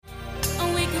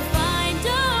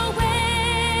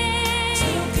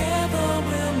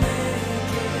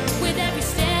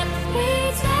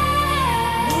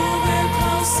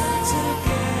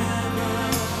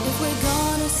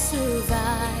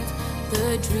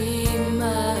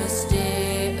must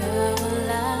stay alive.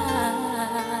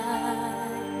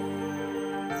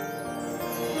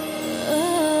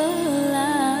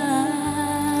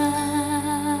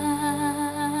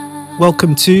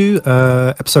 Welcome to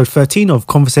episode 13 of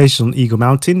Conversation on Eagle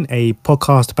Mountain, a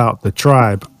podcast about the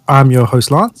tribe. I'm your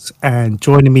host, Lance, and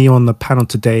joining me on the panel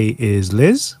today is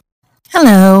Liz.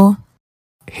 Hello.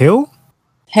 Hill.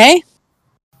 Hey.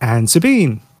 And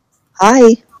Sabine.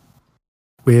 Hi.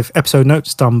 With episode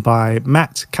notes done by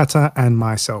Matt, Kata, and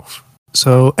myself.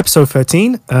 So, episode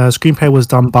 13, screenplay was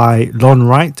done by Lon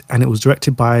Wright, and it was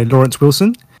directed by Lawrence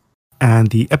Wilson. And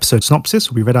the episode synopsis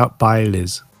will be read out by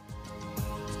Liz.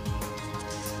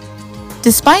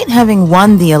 Despite having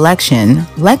won the election,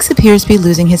 Lex appears to be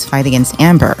losing his fight against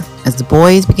Amber as the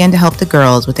boys begin to help the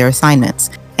girls with their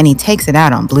assignments, and he takes it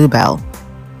out on Bluebell.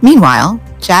 Meanwhile,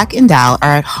 Jack and Dal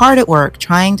are hard at work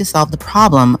trying to solve the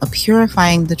problem of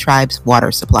purifying the tribe's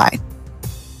water supply.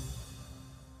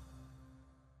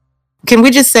 Can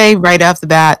we just say right off the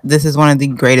bat, this is one of the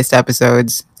greatest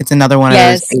episodes. It's another one of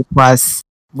those A+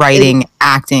 writing,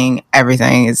 acting,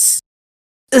 everything is.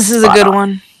 This is a good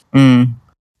one.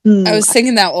 I was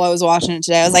thinking that while I was watching it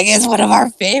today. I was like, it's one of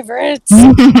our favorites.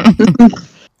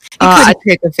 I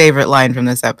pick a favorite line from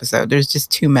this episode. There's just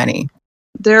too many.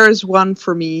 There is one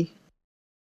for me.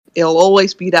 It'll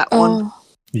always be that one.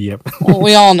 Yep. Well,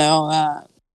 we all know that.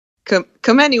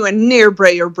 Come anywhere near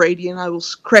Bray or Brady and I will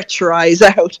scratch your eyes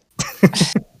out.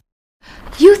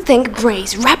 You think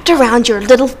Bray's wrapped around your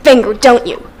little finger, don't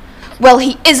you? Well,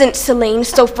 he isn't, Celine,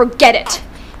 so forget it.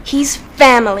 He's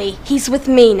family. He's with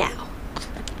me now.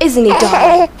 Isn't he,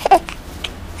 darling?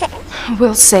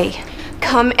 We'll see.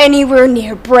 Come anywhere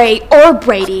near Bray or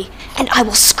Brady, and I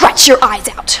will scratch your eyes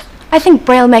out. I think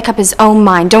Bray'll make up his own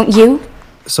mind, don't you?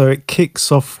 So it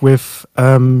kicks off with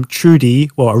Trudy,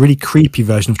 well, a really creepy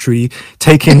version of Trudy,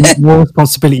 taking more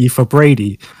responsibility for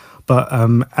Brady. But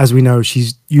as we know,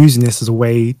 she's using this as a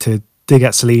way to dig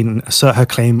at Celine and assert her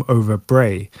claim over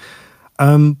Bray.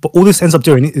 But all this ends up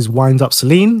doing is winds up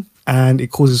Celine, and it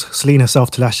causes Celine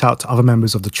herself to lash out to other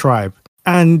members of the tribe.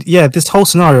 And yeah, this whole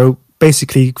scenario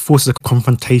basically forces a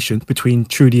confrontation between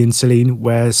Trudy and Celine,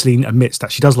 where Celine admits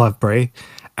that she does love Bray,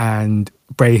 and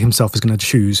Bray himself is going to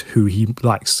choose who he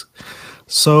likes.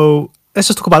 So let's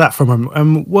just talk about that for a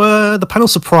moment. Were the panel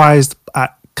surprised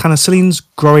at kind of Celine's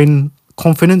growing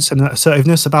confidence and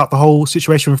assertiveness about the whole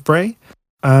situation with Bray?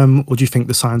 Or do you think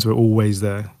the signs were always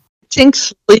there? I think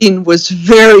Celine was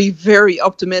very, very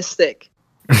optimistic.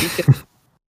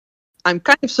 I'm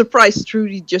kind of surprised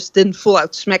Trudy just didn't full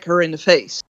out smack her in the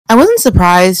face. I wasn't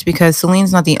surprised because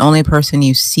Celine's not the only person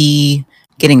you see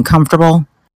getting comfortable.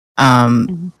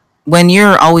 When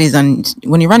you're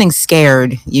running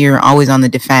scared, you're always on the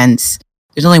defense.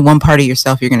 There's only one part of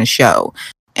yourself you're going to show.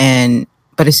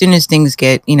 But as soon as things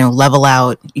get, level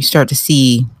out, you start to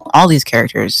see all these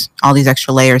characters, all these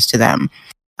extra layers to them.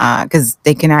 Because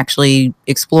they can actually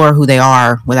explore who they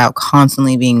are without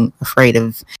constantly being afraid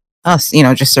of us,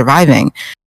 just surviving.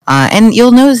 And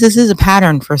you'll notice this is a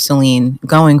pattern for Celine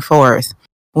going forth.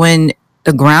 When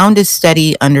the ground is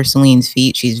steady under Celine's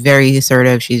feet, she's very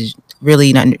assertive. She's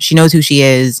really, she knows who she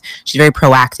is. She's very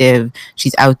proactive.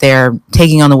 She's out there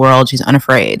taking on the world. She's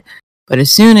unafraid. But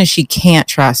as soon as she can't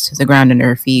trust the ground under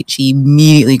her feet, she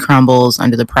immediately crumbles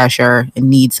under the pressure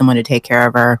and needs someone to take care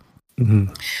of her.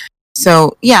 Mm-hmm.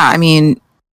 So, yeah,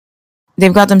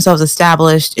 they've got themselves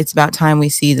established. It's about time we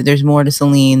see that there's more to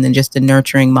Celine than just a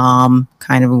nurturing mom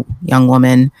kind of young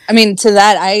woman. To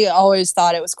that, I always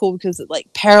thought it was cool because it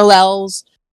parallels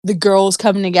the girls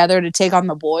coming together to take on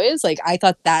the boys. I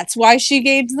thought that's why she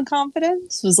gained the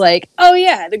confidence. Was oh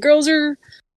yeah, the girls are,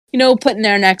 putting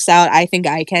their necks out. I think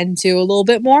I can too a little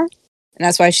bit more. And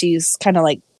that's why she's kind of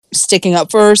sticking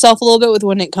up for herself a little bit with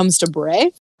when it comes to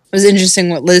Bray. It was interesting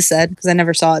what Liz said, because I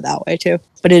never saw it that way, too.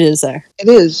 But it is there. It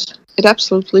is. It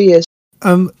absolutely is.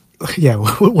 Yeah,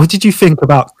 what did you think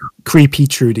about Creepy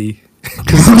Trudy?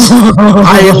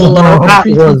 I love that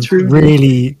was Trudy.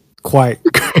 Really quite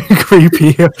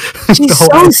creepy. She's so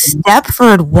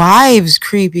Stepford Wives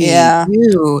creepy. Yeah.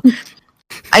 Too.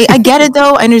 I get it,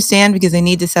 though. I understand, because they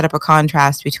need to set up a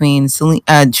contrast between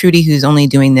Trudy, who's only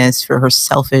doing this for her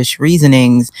selfish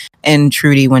reasonings, and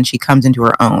Trudy when she comes into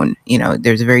her own.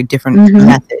 There's a very different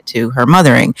method to her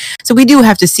mothering. So we do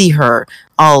have to see her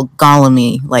all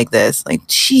Gollum-y like this.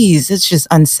 Geez, it's just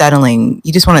unsettling.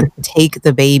 You just want to take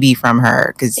the baby from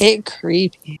her. It's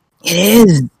creepy. It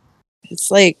is.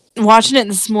 It's watching it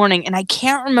this morning, and I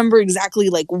can't remember exactly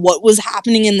what was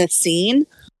happening in the scene.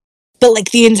 But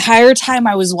the entire time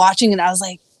I was watching it, I was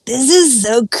like, this is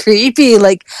so creepy.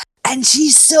 I and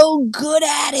she's so good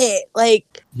at it.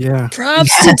 Like, Yeah.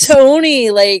 props to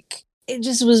Tony. Like, it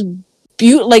just was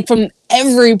beautiful. Like, from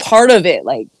every part of it,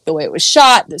 like the way it was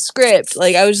shot, the script.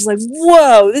 Like, I was just like,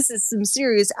 whoa, this is some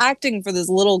serious acting for this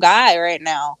little guy right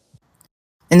now.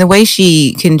 And the way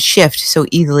she can shift so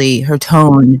easily her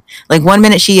tone, like one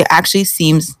minute she actually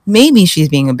seems maybe she's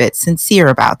being a bit sincere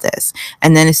about this,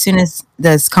 and then as soon as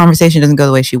this conversation doesn't go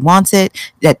the way she wants it,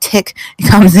 that tick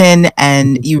comes in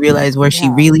and you realize where she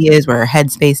really is, where her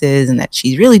headspace is, and that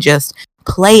she's really just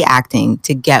play acting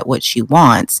to get what she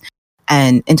wants.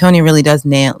 And Antonia really does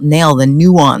nail the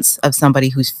nuance of somebody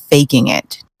who's faking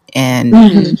it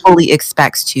and fully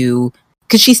expects to,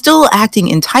 because she's still acting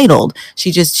entitled.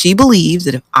 She believes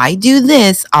that if I do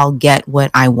this, I'll get what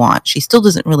I want. She still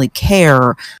doesn't really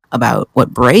care about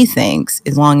what Bray thinks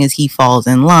as long as he falls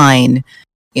in line,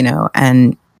 you know.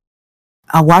 And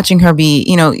watching her be,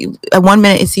 you know, at one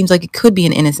minute it seems like it could be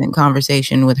an innocent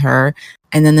conversation with her,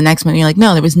 and then the next minute you're like,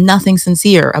 no, there was nothing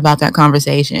sincere about that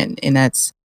conversation, and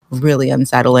that's really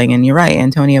unsettling. And you're right,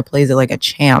 Antonia plays it like a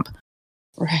champ.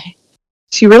 Right.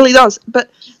 She really does.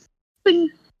 But something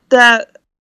that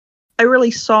I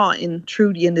really saw in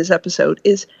Trudy in this episode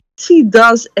is she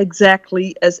does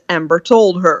exactly as Amber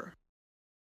told her.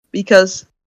 Because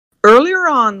earlier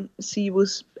on, she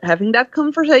was having that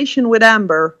conversation with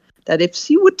Amber that if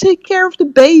she would take care of the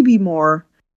baby more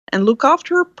and look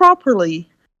after her properly,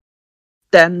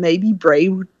 then maybe Bray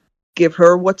would give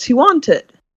her what she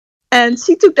wanted. And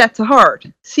she took that to heart.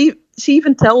 She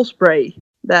even tells Bray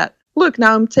that, look,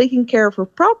 now I'm taking care of her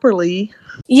properly.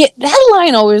 Yeah, that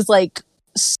line always like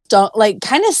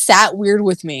kind of sat weird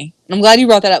with me. I'm glad you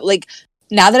brought that up. Like,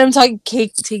 now that I'm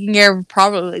taking care of her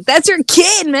properly, like, that's your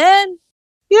kid, man.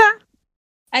 Yeah.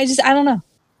 I don't know.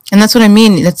 And that's what I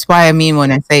mean. That's why I mean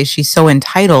when I say she's so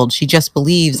entitled, she just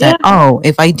believes that, oh,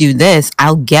 if I do this,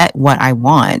 I'll get what I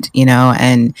want, you know?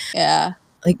 And yeah,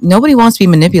 like nobody wants to be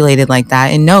manipulated like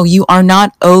that. And no, you are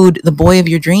not owed the boy of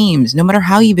your dreams, no matter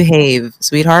how you behave,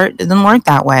 sweetheart. It doesn't work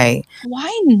that way.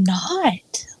 Why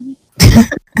not?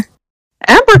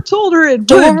 Amber told her it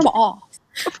Dorm would. off.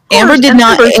 Amber did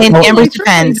not, in Amber's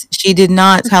defense, she did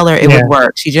not tell her it would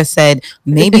work. She just said,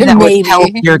 maybe that would help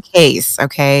your case,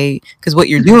 okay? Because what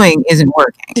you're doing isn't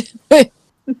working.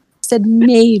 Said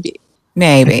maybe.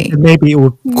 Maybe. Maybe it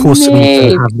will cause him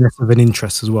to have less of an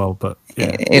interest as well, but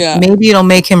maybe it'll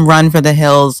make him run for the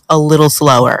hills a little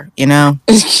slower, you know?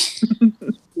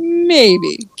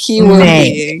 Maybe. Keyword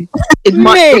being. It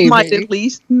might at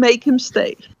least make him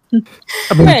stay.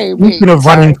 I mean, speaking of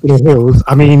running for the hills,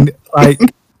 I mean, like,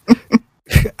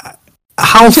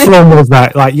 how flawed was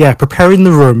that? Like, yeah, preparing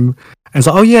the room, and it's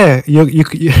like, oh yeah,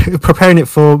 you're preparing it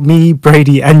for me,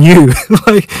 Brady, and you.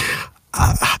 Like,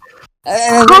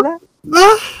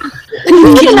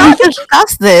 you cannot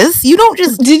discuss this. You don't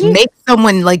just make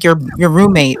someone like your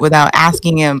roommate without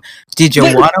asking him, did you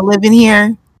want to live in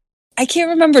here? I can't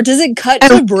remember. Does it cut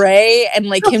to Bray and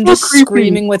like him just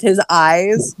screaming with his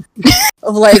eyes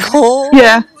of like, oh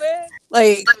yeah,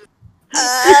 like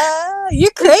you're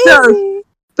crazy.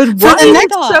 But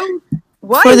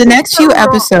for the next few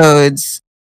episodes,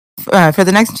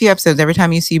 every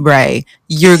time you see Bray,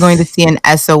 you're going to see an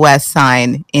SOS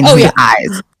sign in his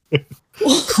eyes.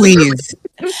 Please.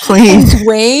 And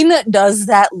Wayne does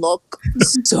that look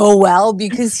so well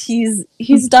because he's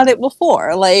done it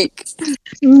before. Like,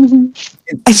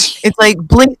 it's like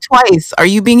blink twice. Are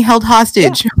you being held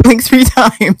hostage? Blink 3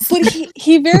 times. But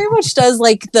he very much does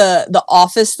like the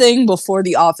Office thing before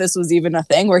the Office was even a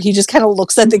thing, where he just kind of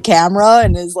looks at the camera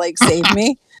and is like, "Save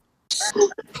me."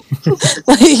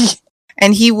 Like,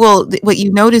 and he will. What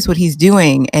you notice, what he's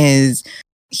doing is.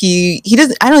 He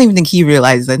doesn't. I don't even think he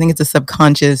realizes. I think it's a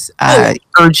subconscious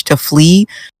urge to flee.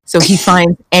 So he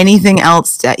finds anything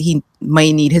else that he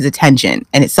might need his attention,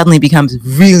 and it suddenly becomes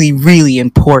really, really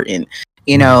important.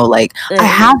 You know, like I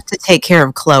have to take care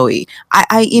of Chloe.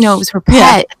 I it was her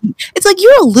pet. Yeah. It's like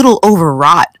you're a little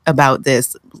overwrought about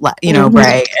this, you know,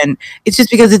 Bray, and it's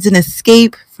just because it's an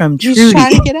escape from Trudy. He's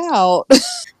trying to get out.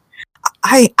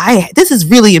 This is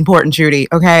really important, Trudy.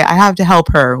 Okay, I have to help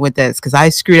her with this because I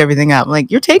screwed everything up. I'm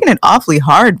like, you're taking it awfully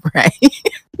hard, Bray.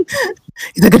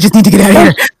 He's like, I just need to get out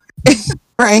of here.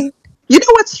 Right? You know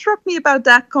what struck me about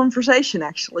that conversation,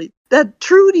 actually? That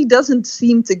Trudy doesn't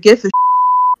seem to give a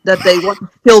that they want to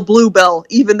kill Bluebell,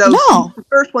 even though she's the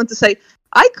first one to say,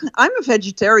 I'm a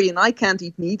vegetarian, I can't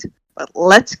eat meat, but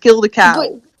let's kill the cow.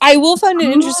 But I will find it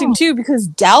interesting, too, because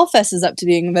Dal fesses up to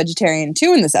being a vegetarian,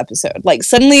 too, in this episode. Like,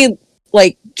 suddenly...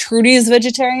 like Trudy's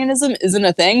vegetarianism isn't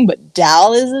a thing, but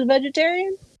Dal is a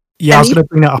vegetarian. Yeah, I was going to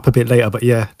bring that up a bit later, but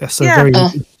yeah, that's a very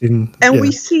interesting. And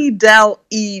we see Dal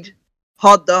eat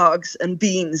hot dogs and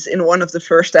beans in one of the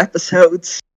first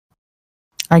episodes.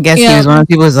 I guess he was one of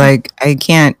the people who's like, I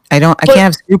can't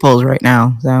have scruples right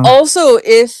now. So also,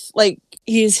 if like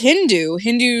he's Hindu,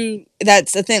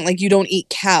 that's the thing. Like, you don't eat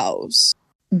cows.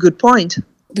 Good point.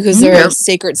 Because they're a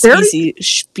sacred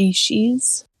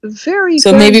species. Very.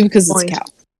 So maybe because it's a cow.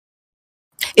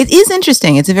 It is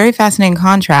interesting. It's a very fascinating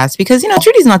contrast because,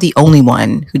 Trudy's not the only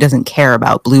one who doesn't care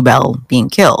about Bluebell being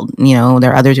killed.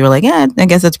 There are others who are like, I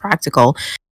guess that's practical.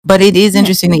 But it is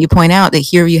interesting that you point out that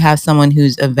here you have someone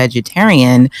who's a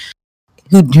vegetarian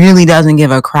who really doesn't give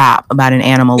a crap about an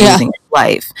animal losing its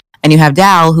life. And you have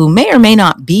Dal, who may or may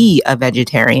not be a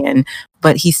vegetarian,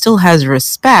 but he still has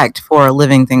respect for a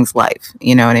living thing's life.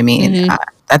 You know what I mean? Mm-hmm.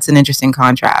 That's an interesting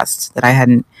contrast that I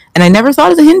hadn't, and I never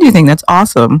thought of the Hindu thing. That's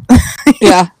awesome.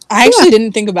 Yeah. I actually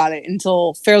didn't think about it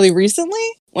until fairly recently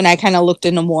when I kind of looked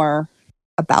into more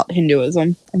about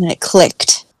Hinduism, and then it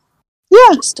clicked.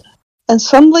 Yeah. And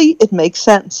suddenly it makes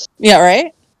sense. Yeah,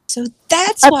 right? So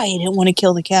that's why he didn't want to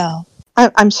kill the cow.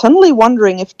 I'm suddenly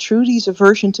wondering if Trudy's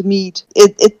aversion to meat,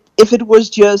 if it was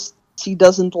just she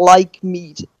doesn't like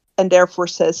meat and therefore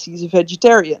says she's a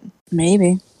vegetarian.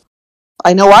 Maybe.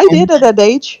 I know I did at that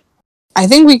age. I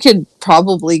think we could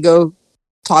probably go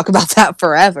talk about that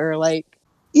forever.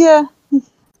 Yeah.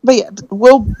 But yeah,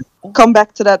 we'll come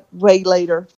back to that way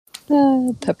later.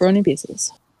 Pepperoni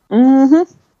pieces. Mm-hmm.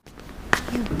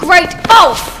 Great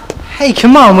oaf! Hey,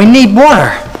 come on, we need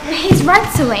water. He's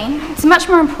right, Celine. It's much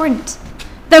more important.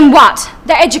 Then what?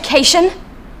 Their education?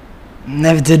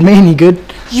 Never did me any good.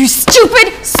 You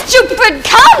stupid!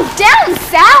 Calm down,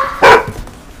 Sal!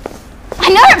 I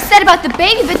know you're upset about the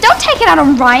baby, but don't take it out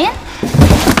on Ryan.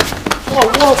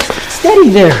 Whoa, steady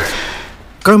there.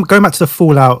 Going back to the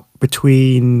fallout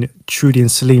between Trudy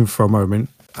and Celine for a moment.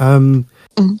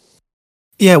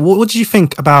 Yeah, what did you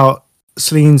think about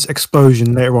Celine's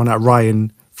explosion later on at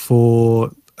Ryan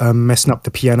for messing up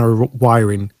the piano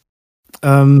wiring?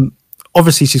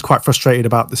 Obviously, she's quite frustrated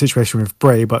about the situation with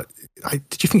Bray, but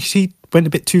did you think she went a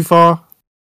bit too far?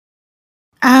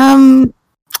 I'm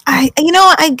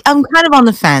kind of on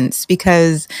the fence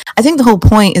because I think the whole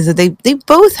point is that they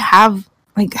both have,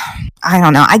 I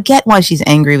don't know. I get why she's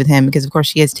angry with him because, of course,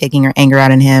 she is taking her anger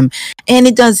out on him. And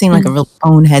it does seem like a real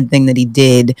bonehead thing that he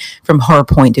did from her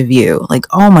point of view. Like,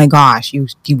 oh my gosh, you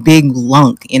big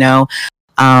lunk,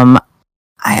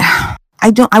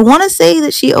 I want to say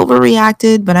that she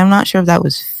overreacted, but I'm not sure if that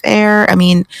was fair. I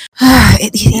mean,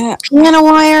 piano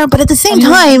wire, but at the same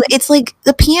time, it's like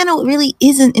the piano really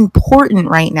isn't important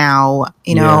right now.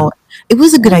 It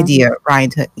was a good idea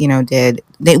Ryan did.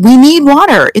 We need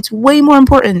water. It's way more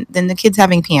important than the kids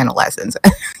having piano lessons,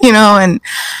 and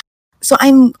so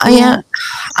I'm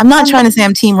not trying to say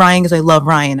I'm Team Ryan because I love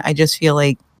Ryan. I just feel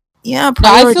like,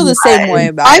 I feel the same way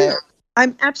about it.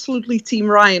 I'm absolutely Team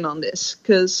Ryan on this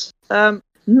because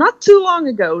not too long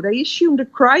ago they assumed a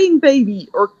crying baby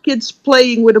or kids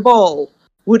playing with a ball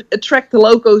would attract the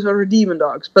locos or the demon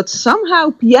dogs, but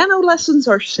somehow piano lessons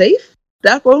are safe.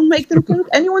 That won't make them think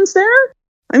anyone's there.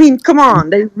 I mean, come on,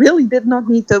 they really did not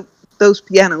need those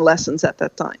piano lessons at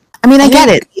that time. I mean, I get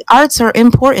it. The arts are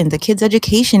important. The kids'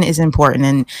 education is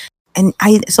important, and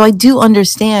I do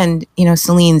understand,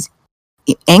 Celine's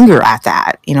anger at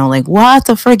that. What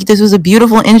the frick? This was a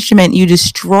beautiful instrument. You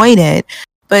destroyed it.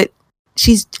 But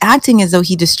she's acting as though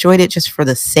he destroyed it just for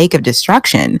the sake of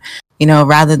destruction,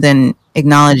 rather than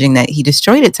acknowledging that he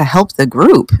destroyed it to help the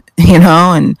group,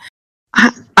 and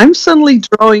I'm suddenly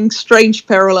drawing strange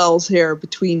parallels here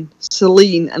between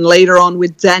Celine and later on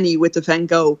with Danny with the Van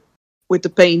Gogh, with the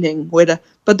painting, but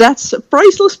that's a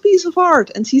priceless piece of art.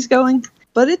 And she's going,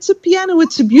 but it's a piano,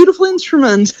 it's a beautiful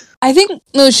instrument. I think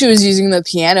she was using the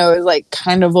piano as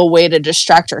kind of a way to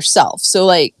distract herself. So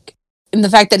in the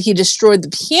fact that he destroyed the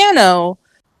piano,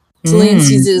 Celine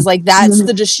sees it as that's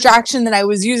the distraction that I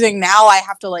was using. Now I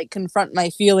have to confront my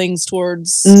feelings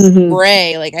towards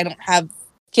Bray.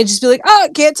 Can't just be like,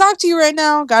 can't talk to you right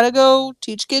now. Gotta go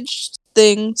teach kids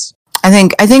things. I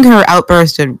think her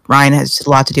outburst at Ryan has just a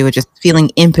lot to do with just feeling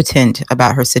impotent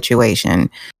about her situation,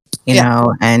 you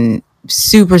know, and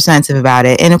super sensitive about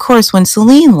it. And of course, when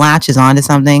Celine latches onto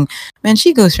something, man,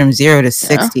 she goes from 0 to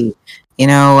 60.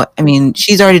 I mean,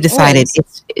 she's already decided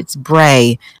it's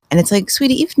Bray. And it's like,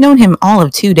 sweetie, you've known him all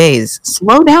of 2 days.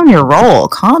 Slow down your roll.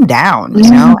 Calm down,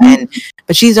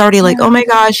 but she's already like, oh my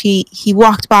gosh, he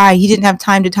walked by. He didn't have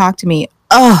time to talk to me.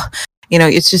 Oh,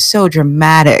 it's just so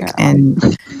dramatic. Yeah.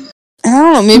 And I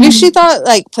don't know. Maybe she thought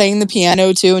playing the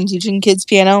piano too and teaching kids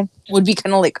piano would be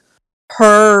kind of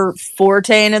her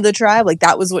forte into the tribe.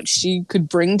 That was what she could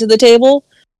bring to the table.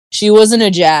 She wasn't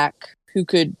a Jack who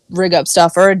could rig up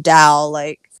stuff or a Dal,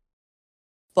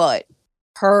 but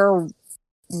her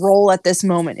role at this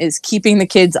moment is keeping the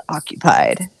kids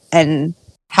occupied. And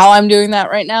how I'm doing that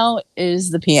right now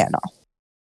is the piano.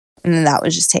 And then that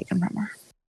was just taken from her.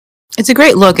 It's a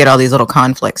great look at all these little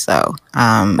conflicts, though.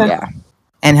 Yeah.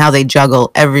 And how they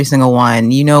juggle every single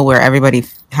one. You know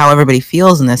how everybody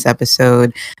feels in this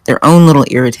episode, their own little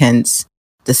irritants,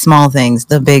 the small things,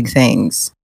 the big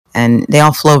things. And they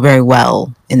all flow very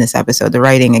well in this episode. The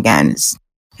writing, again, is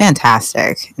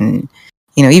fantastic. And,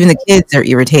 you know, even the kids are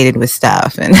irritated with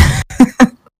stuff. And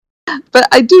But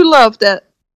I do love that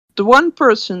the one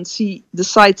person she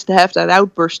decides to have that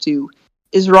outburst to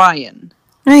is Ryan.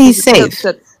 he's safe.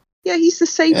 He's the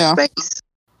safe space.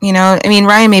 You know, I mean,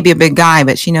 Ryan may be a big guy,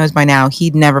 but she knows by now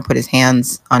he'd never put his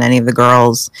hands on any of the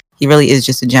girls. He really is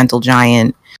just a gentle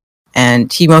giant.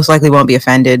 And he most likely won't be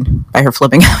offended by her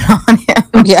flipping out on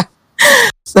him. Yeah.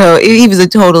 So he was a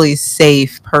totally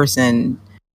safe person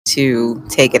to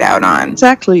take it out on.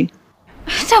 Exactly.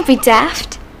 Don't be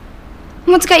daft.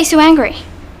 What's got you so angry?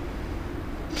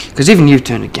 Because even you've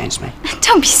turned against me.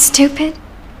 Don't be stupid.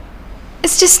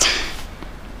 It's just,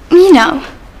 you know,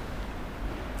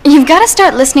 you've got to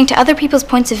start listening to other people's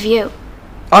points of view.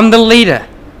 I'm the leader.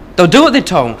 They'll do what they're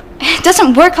told. It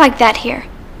doesn't work like that here.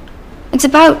 It's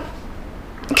about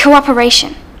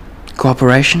cooperation.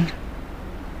 Cooperation?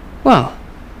 Well,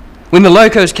 when the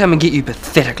locos come and get you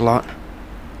pathetic lot,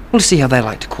 we'll see how they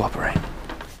like to cooperate.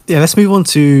 Yeah, let's move on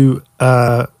to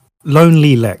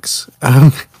Lonely Lex.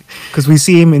 Because we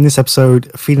see him in this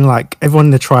episode feeling like everyone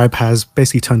in the tribe has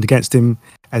basically turned against him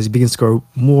as he begins to grow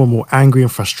more and more angry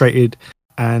and frustrated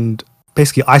and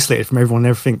basically isolated from everyone and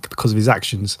everything because of his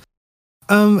actions.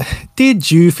 Did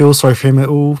you feel sorry for him at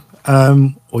all?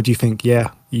 Or do you think, you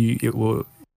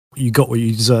got what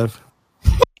you deserve?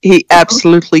 He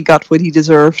absolutely got what he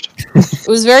deserved. It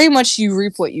was very much you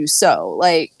reap what you sow.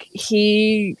 Like,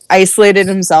 he isolated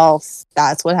himself.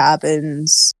 That's what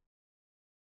happens.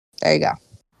 There you go.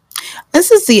 This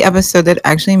is the episode that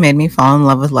actually made me fall in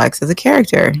love with Lex as a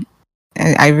character.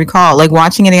 I recall, like,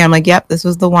 watching it again, I'm like, yep, this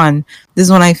was the one. This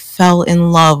is when I fell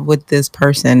in love with this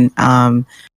person.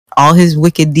 All his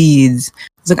wicked deeds.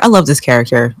 It's like, I love this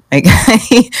character. Like,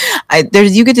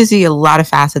 you get to see a lot of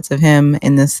facets of him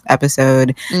in this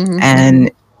episode. Mm-hmm.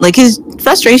 And, like, his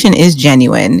frustration is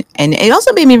genuine. And it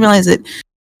also made me realize that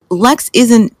Lex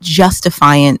isn't just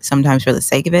defiant sometimes for the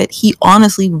sake of it. He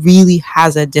honestly really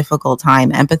has a difficult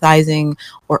time empathizing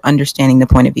or understanding the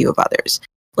point of view of others.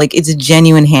 Like, it's a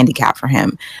genuine handicap for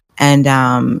him.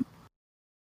 And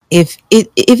if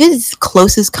his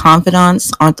closest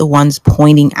confidants aren't the ones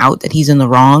pointing out that he's in the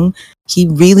wrong, he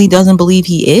really doesn't believe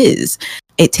he is.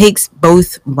 It takes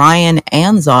both Ryan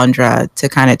and Zandra to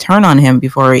kind of turn on him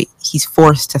before he's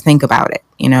forced to think about it,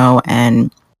 you know?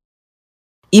 And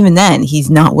even then, he's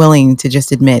not willing to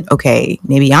just admit, okay,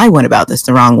 maybe I went about this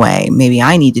the wrong way. Maybe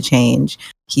I need to change.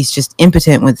 He's just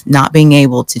impotent with not being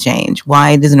able to change.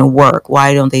 Why doesn't it work?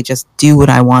 Why don't they just do what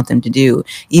I want them to do?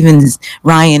 Even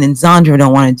Ryan and Zandra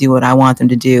don't want to do what I want them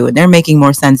to do. And they're making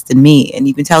more sense than me. And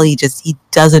you can tell he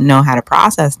doesn't know how to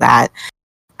process that.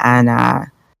 And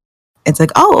it's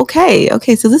like, oh, okay.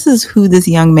 So this is who this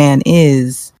young man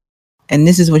is. And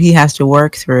this is what he has to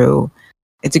work through.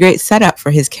 It's a great setup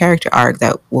for his character arc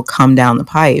that will come down the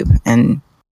pipe. And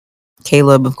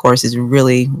Caleb, of course, is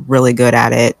really, really good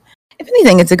at it. If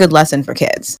anything, it's a good lesson for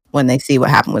kids when they see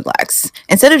what happened with Lex.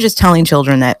 Instead of just telling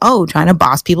children that, oh, trying to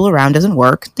boss people around doesn't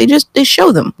work, they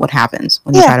show them what happens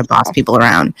when you try to boss people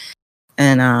around.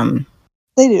 And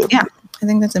they do. Yeah, I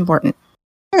think that's important.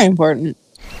 Very important.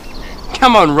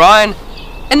 Come on, Ryan.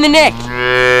 In the neck.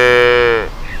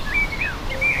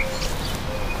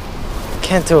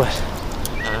 Can't do it.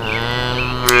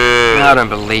 I don't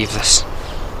believe this.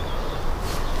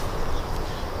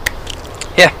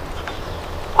 Here.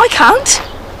 I can't.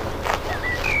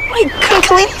 I couldn't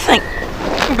kill anything.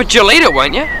 But you'll eat it,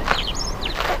 won't you?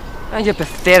 Oh, you're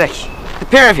pathetic. The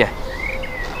pair of you.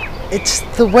 It's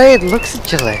the way it looks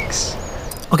at you, Lex.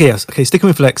 Okay, yes. Okay, sticking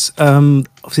with Lex.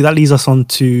 Obviously, that leads us on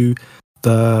to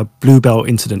the Bluebell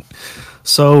incident.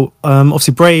 So,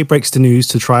 obviously, Bray breaks the news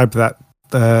to the tribe that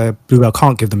Bluebell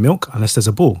can't give them milk unless there's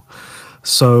a bull.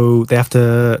 So they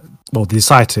they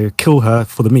decide to kill her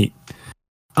for the meat.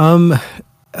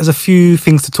 There's a few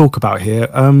things to talk about here.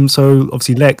 So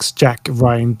obviously Lex, Jack,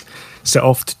 Ryan set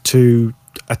off to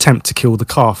attempt to kill the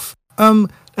calf.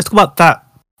 Let's talk about that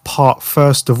part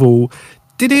first of all.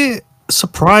 Did it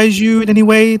surprise you in any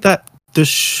way that the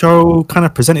show kind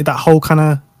of presented that whole kind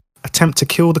of attempt to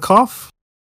kill the calf?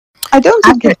 I don't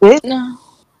think it did. No.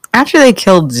 After they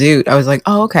killed Zoot, I was like,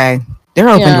 oh, okay. They're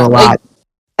open to a lot.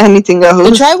 Anything goes.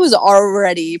 The tribe was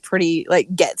already pretty,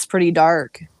 gets pretty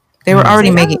dark. They were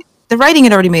already the writing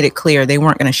had already made it clear they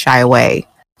weren't going to shy away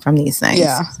from these things.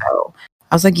 Yeah. So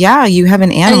I was like, yeah, you have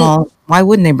an animal. Why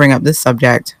wouldn't they bring up this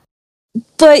subject?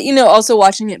 But, also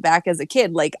watching it back as a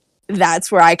kid, like, that's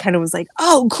where I kind of was like,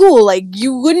 oh, cool. Like,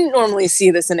 you wouldn't normally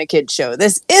see this in a kid's show.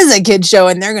 This is a kid's show,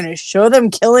 and they're going to show them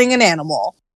killing an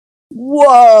animal.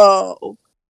 Whoa.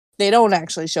 They don't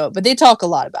actually show it, but they talk a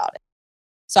lot about it.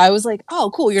 So I was like,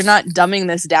 oh, cool. You're not dumbing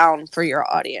this down for your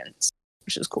audience,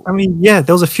 which is cool. I mean, yeah,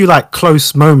 there was a few like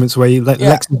close moments where you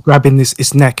Lex is grabbing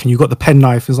his neck and you got the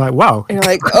penknife. It's like, wow. And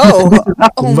you're like,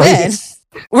 oh man,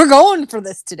 we're going for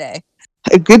this today.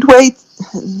 A good way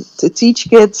to teach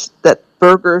kids that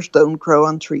burgers don't grow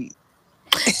on trees.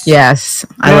 Yes,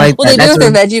 I like well, that. They do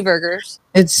with their veggie burgers.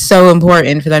 It's so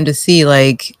important for them to see,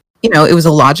 like, it was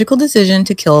a logical decision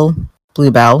to kill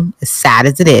Bluebell. As sad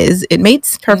as it is, it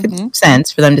makes perfect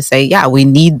sense for them to say, yeah, we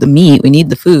need the meat, we need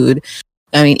the food.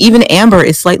 I mean, even Amber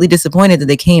is slightly disappointed that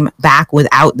they came back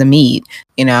without the meat.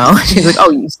 She's like,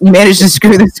 oh, you managed to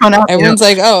screw this one up. Everyone's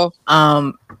like, oh.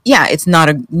 Yeah, it's not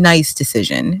a nice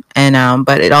decision. And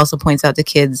but it also points out to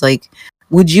kids, like,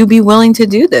 would you be willing to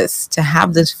do this, to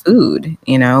have this food,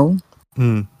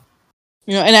 And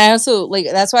I also, like,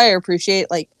 that's why I appreciate,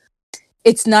 like,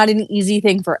 it's not an easy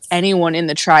thing for anyone in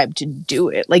the tribe to do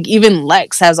it. Like, even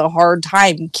Lex has a hard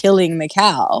time killing the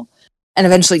cow and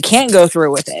eventually can't go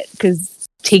through with it because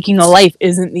taking a life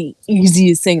isn't the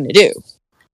easiest thing to do.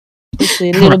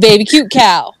 Especially a little baby cute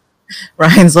cow.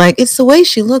 Ryan's like, it's the way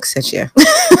she looks at you.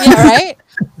 Yeah, right?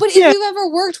 But if you've ever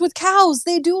worked with cows,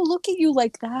 they do look at you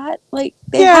like that. Like,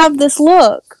 they have this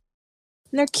look.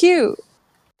 And they're cute.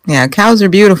 Yeah, cows are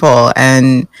beautiful,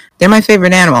 and they're my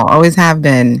favorite animal. Always have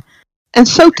been. And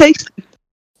so tasty.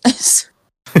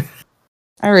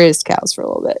 I raised cows for a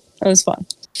little bit. It was fun.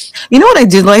 You know what I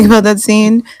did like about that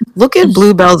scene? Look at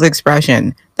Bluebell's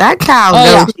expression. That cow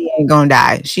knows she ain't gonna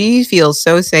die. She feels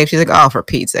so safe. She's like, oh, for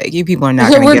Pete's sake, you people are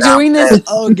not gonna get doing this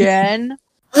again.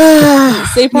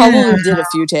 They probably did a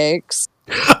few takes.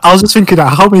 I was just thinking,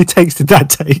 how many takes did that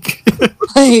take?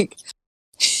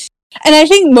 And I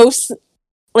think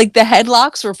the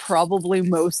headlocks were probably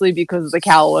mostly because the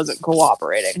cow wasn't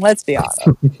cooperating. Let's be honest.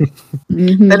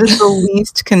 That is the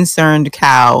least concerned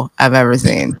cow I've ever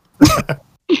seen.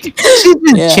 She's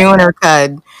just chewing her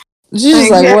cud. She's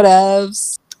just like,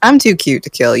 whatevs. I'm too cute to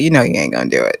kill. You know you ain't gonna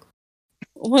do it.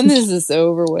 When is this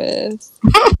over with?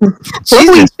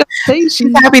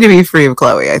 She's happy to be free of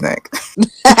Chloe, I think.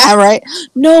 Right?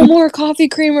 No more coffee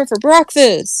creamer for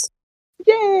breakfast.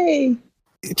 Yay!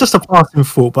 Just a passing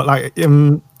thought, but like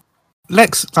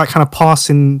Lex like kind of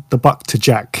passing the buck to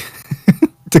Jack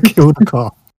to kill the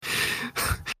car.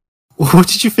 What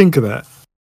did you think of that?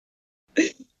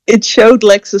 It showed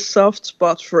Lex's soft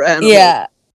spot for animals. Yeah.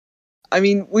 I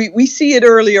mean, we see it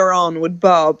earlier on with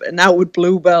Bob and now with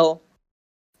Bluebell.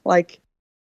 Like,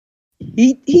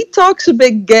 he talks a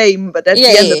big game, but at the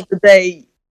end of the day,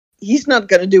 he's not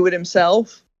going to do it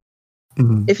himself.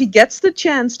 Mm-hmm. If he gets the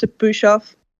chance to push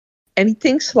off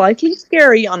anything slightly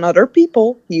scary on other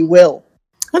people, he will.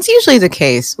 That's usually the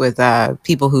case with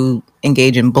people who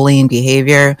engage in bullying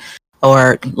behavior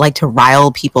or like to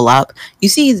rile people up. You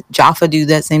see Jaffa do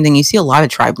that same thing. You see a lot of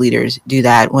tribe leaders do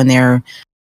that when they're...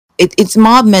 It's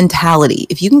mob mentality.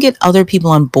 If you can get other people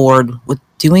on board with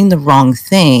doing the wrong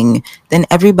thing, then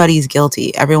everybody's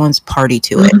guilty. Everyone's party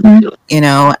to it,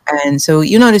 And so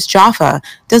you notice Jaffa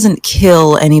doesn't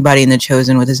kill anybody in the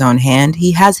Chosen with his own hand.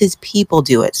 He has his people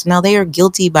do it. So now they are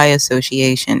guilty by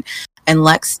association. And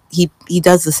Lex, he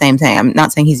does the same thing. I'm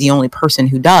not saying he's the only person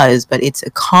who does, but it's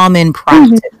a common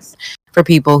practice for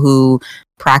people who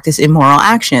practice immoral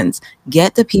actions.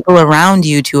 Get the people around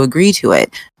you to agree to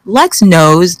it. Lex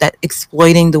knows that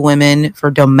exploiting the women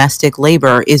for domestic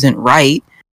labor isn't right.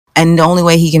 And the only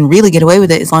way he can really get away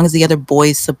with it is as long as the other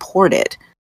boys support it,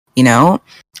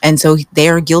 And so they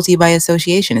are guilty by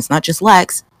association. It's not just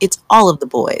Lex, it's all of the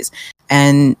boys.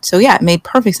 And so, it made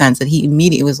perfect sense that he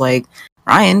immediately was like,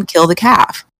 Ryan, kill the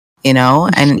calf,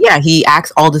 And he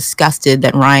acts all disgusted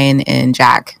that Ryan and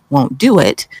Jack won't do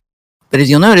it. But as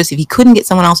you'll notice, if he couldn't get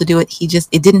someone else to do it,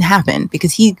 it didn't happen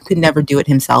because he could never do it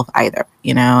himself either,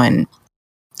 And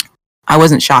I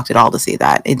wasn't shocked at all to see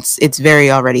that. It's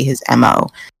very already his MO.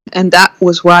 And that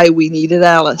was why we needed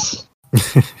Alice.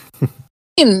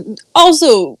 And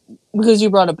also, because you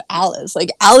brought up Alice, like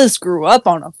Alice grew up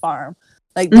on a farm.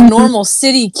 Like the normal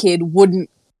city kid wouldn't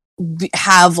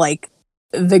have like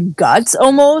the guts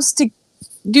almost to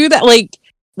do that. Like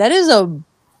that is a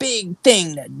big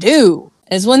thing to do.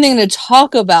 It's one thing to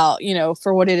talk about,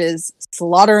 for what it is,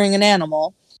 slaughtering an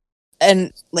animal,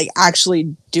 and like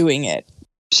actually doing it.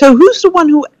 So who's the one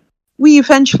who we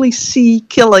eventually see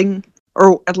killing,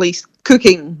 or at least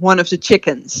cooking one of the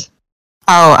chickens.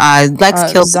 Oh,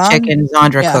 Lex killed the Zon- chicken.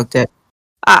 Zandra yeah. cooked it.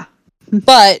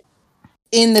 But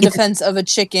in the It's- defense of a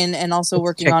chicken and also It's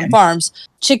working on chicken. farms,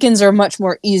 chickens are much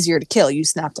more easier to kill. You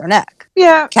snap their neck.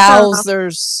 Yeah, Cows,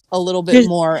 there's a little bit There's-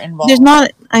 more involved. There's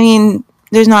not. I mean,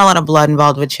 there's not a lot of blood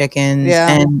involved with chickens, Yeah.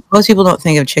 and most people don't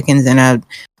think of chickens in a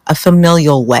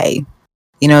familial way.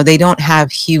 You know, they don't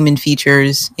have human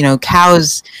features. You know,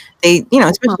 cows. They,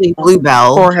 especially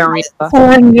Bluebell. Poor Henrietta.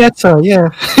 Henrietta, yeah.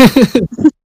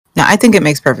 No, I think it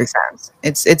makes perfect sense.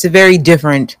 It's a very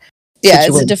different Yeah, it's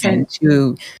a situation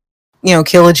different. to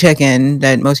kill a chicken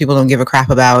that most people don't give a crap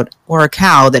about, or a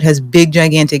cow that has big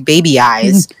gigantic baby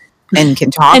eyes and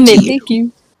can talk And to they you. thank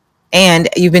you. And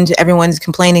everyone's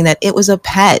complaining that it was a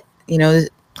pet. You know,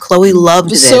 Chloe loved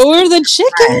this. So are the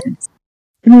chickens.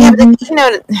 Yeah,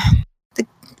 but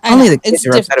I only know, the kids it's are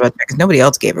upset different. about that because nobody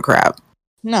else gave a crap.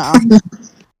 No.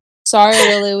 Sorry,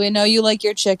 Lily. We know you like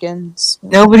your chickens.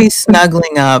 Nobody's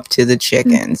snuggling up to the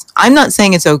chickens. I'm not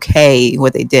saying it's okay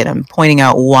what they did. I'm pointing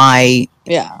out why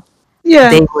Yeah.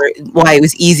 Yeah. why it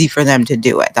was easy for them to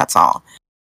do it. That's all.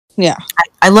 Yeah.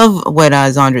 I love what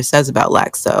Zandra says about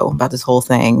Lex, though, about this whole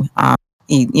thing. I'm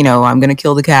going to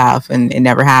kill the calf, and it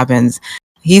never happens.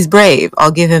 He's brave.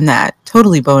 I'll give him that.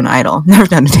 Totally bone idle. Never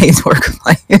done a day's work of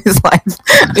his life.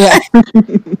 Yeah.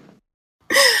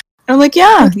 I'm like,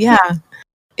 yeah.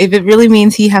 If it really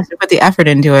means he has to put the effort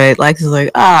into it, Lex is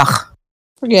like,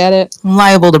 Forget it. I'm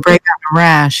liable to break out a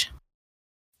rash.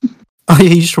 Oh, yeah,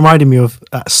 you just reminded me of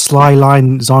that sly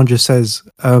line Zandra says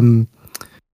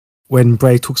when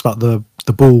Bray talks about the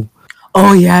bull.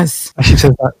 Oh, yes. And she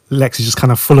says that Lex is just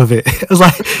kind of full of it. I was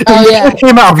like, Oh, yeah. it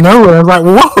came out of nowhere. I was like,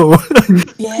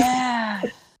 whoa. Yeah.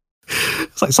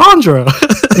 It's like, Zandra.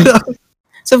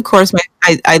 So, of course,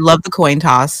 I love the coin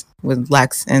toss with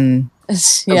Lex, and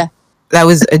Yeah. that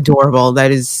was adorable.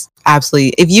 That is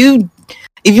absolutely... If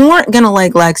you weren't going to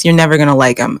like Lex, you're never going to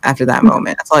like him after that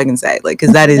moment. That's all I can say. Like,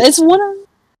 because that is It's one of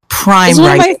prime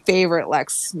my writing. favorite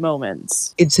Lex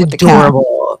moments. It's with the cow.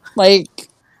 adorable. Like,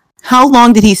 How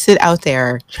long did he sit out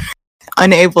there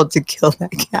unable to kill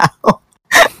that cow?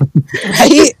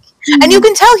 right? And you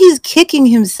can tell he's kicking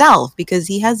himself because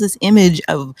he has this image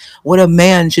of what a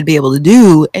man should be able to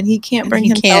do, and he can't bring He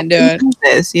himself can't do to do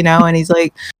this, and he's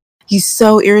like, he's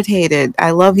so irritated.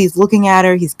 He's looking at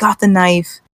her, he's got the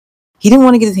knife. He didn't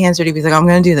want to get his hands dirty. He's like, I'm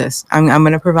going to do this. I'm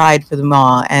going to provide for them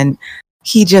all. And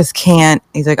he just can't.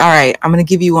 He's like, all right, I'm going to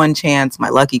give you one chance, my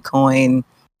lucky coin.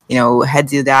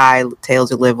 Heads you die,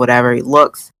 tails you live, whatever. He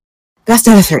looks, best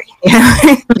out of three.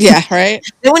 Yeah, right?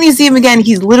 Then when you see him again,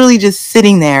 he's literally just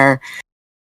sitting there,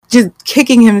 just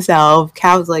kicking himself.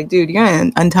 Cow's like, dude, you're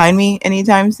going to untie me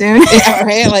anytime soon? Yeah,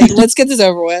 right? Like, let's get this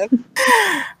over with.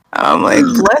 I'm like,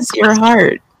 bless your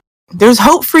heart. There's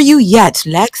hope for you yet,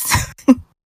 Lex.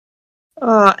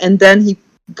 And then he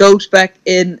goes back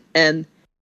in and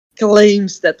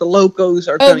claims that the locos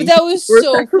are Oh, going but that was to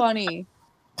so funny.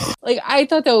 Like, I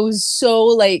thought that was so,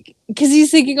 like, because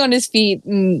he's thinking on his feet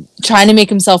and trying to make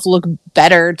himself look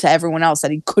better to everyone else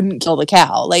that he couldn't kill the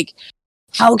cow. Like,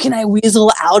 how can I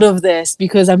weasel out of this?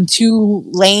 Because I'm too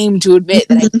lame to admit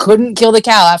that I couldn't kill the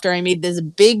cow after I made this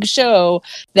big show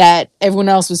that everyone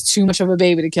else was too much of a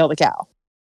baby to kill the cow.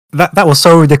 That was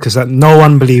so ridiculous that no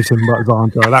one believed him but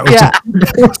Zandra. That was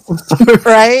Yeah.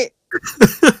 Right?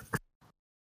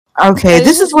 Okay, It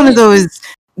this was is one of like- those.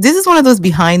 This is one of those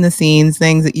behind the scenes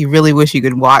things that you really wish you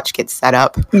could watch get set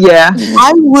up. Yeah.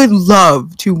 I would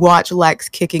love to watch Lex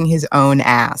kicking his own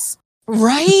ass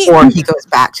Right? before he goes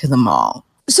back to the mall.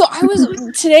 So I was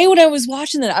today when I was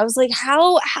watching that, I was like,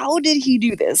 how did he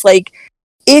do this? Like,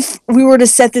 if we were to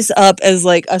set this up as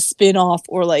like a spin-off,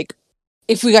 or like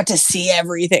if we got to see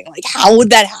everything, like how would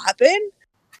that happen?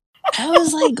 I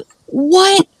was like,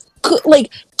 what?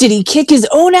 Like, did he kick his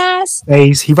own ass?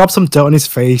 face. He rubbed some dirt on his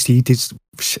face. He did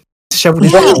shoveled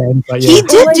his Yeah. hand. But yeah. He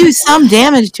did Like- do some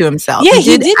damage to himself. Yeah, he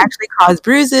he did did. actually cause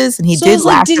bruises, and he So did I was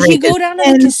like, did he lacerate go his down to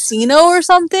the skin. casino or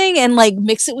something and like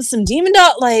mix it with some demon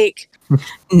dot? Like,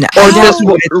 No, Or How? just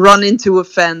run into a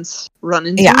fence. Run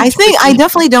into yeah, a I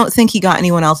definitely don't think he got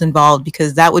anyone else involved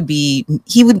because that would mean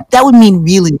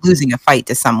really losing a fight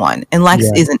to someone, and Lex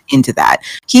Yeah. isn't into that.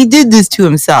 He did this to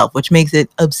himself, which makes it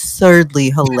absurdly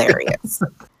hilarious.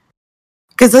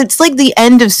 Because it's like the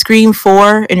end of Scream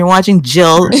 4, and you're watching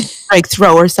Jill like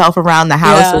throw herself around the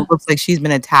house, Yeah. so it looks like she's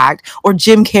been attacked, or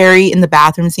Jim Carrey in the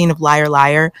bathroom scene of Liar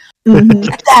Liar. Mhm.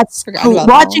 That's Forgot about that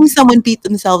watching one. someone beat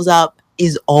themselves up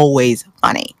is always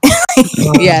funny.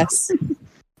 yes.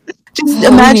 Just We need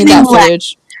imagining that Lex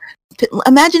footage.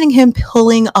 imagining him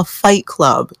pulling a Fight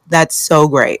Club. That's so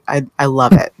great. I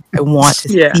love it. I want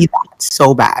to Yeah. see that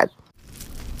so bad.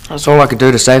 That's all I could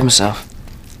do to save myself.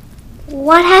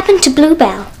 What happened to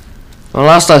Bluebell? Well,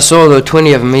 last I saw, there were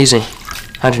 20 of them easy,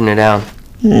 hunting her down.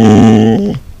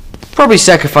 Probably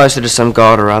sacrificed her to some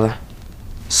god or other.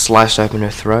 Sliced open her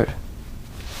throat.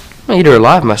 Well, eat her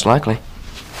alive, most likely.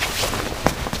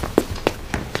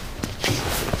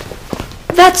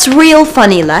 That's real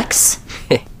funny, Lex.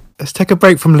 Let's take a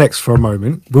break from Lex for a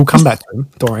moment. We'll come back to him.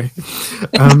 Don't worry.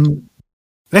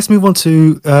 Let's move on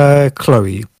to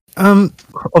Chloe.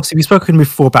 Obviously, we've spoken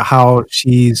before about how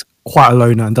she's quite a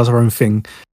loner and does her own thing.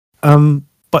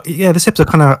 But yeah, this episode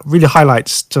kind of really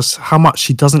highlights just how much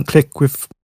she doesn't click with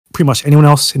pretty much anyone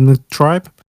else in the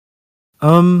tribe.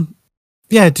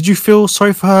 Yeah, did you feel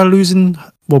sorry for her losing,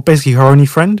 well, basically her only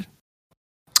friend?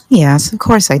 Yes, of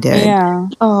course I did. Yeah.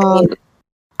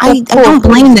 I don't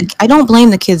blame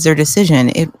the kids their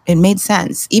decision. It made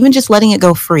sense. Even just letting it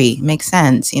go free makes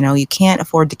sense. You know, you can't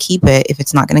afford to keep it if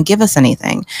it's not going to give us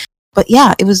anything. But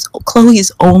yeah, it was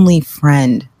Chloe's only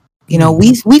friend. You know,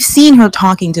 we've seen her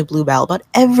talking to Bluebell about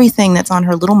everything that's on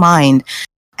her little mind,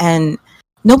 and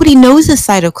nobody knows this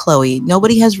side of Chloe.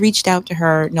 Nobody has reached out to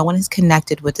her. No one has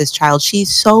connected with this child.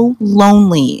 She's so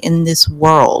lonely in this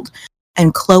world.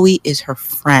 And Chloe is her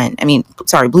friend. I mean,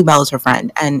 sorry, Bluebell is her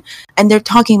friend. And they're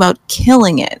talking about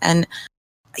killing it. And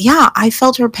yeah, I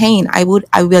felt her pain. I would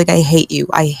be like, I hate you.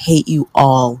 I hate you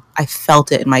all. I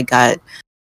felt it in my gut.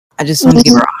 I just want to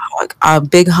give her a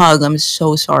big hug. I'm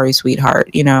so sorry, sweetheart,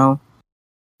 you know?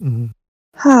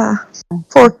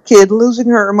 Poor kid, losing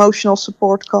her emotional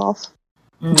support cough.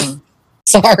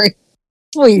 Sorry.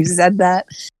 Well, you said that.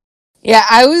 Yeah,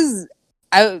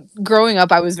 growing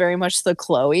up, I was very much the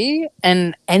Chloe,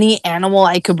 and any animal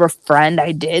I could befriend,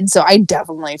 I did. So I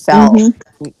definitely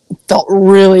felt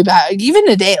really bad. Even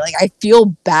today, like, I feel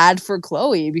bad for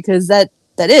Chloe because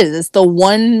it's the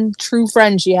one true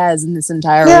friend she has in this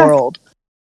entire world.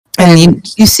 And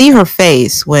you see her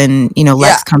face when, you know,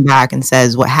 Lex come back and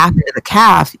says what happened to the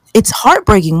calf. It's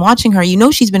heartbreaking watching her. You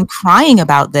know, she's been crying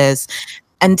about this,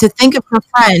 and to think of her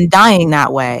friend dying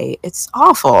that way, it's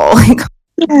awful.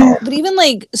 But even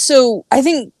so I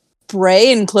think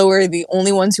Bray and Chloe are the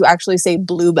only ones who actually say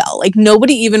Bluebell. Like,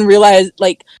 nobody even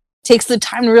takes the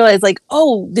time to realize, like,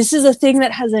 oh, this is a thing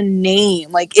that has a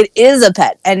name. Like, it is a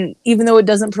pet. And even though it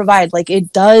doesn't provide, like,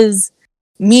 it does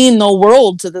mean the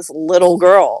world to this little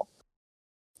girl.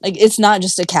 Like, it's not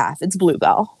just a calf, it's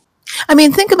Bluebell. I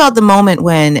mean, think about the moment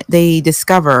when they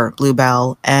discover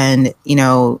Bluebell and, you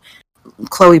know,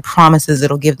 Chloe promises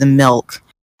it'll give them milk.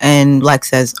 And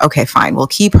Lex says, okay, fine, we'll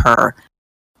keep her.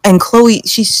 And Chloe,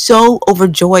 she's so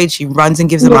overjoyed. She runs and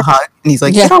gives him a hug. And he's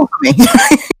like, get over me.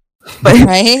 But,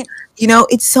 right? You know,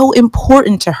 it's so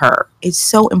important to her. It's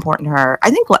so important to her.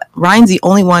 I think Ryan's the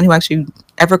only one who actually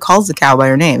ever calls the cow by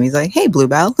her name. He's like, hey,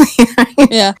 Bluebell.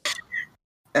 Yeah.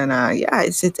 And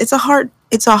it's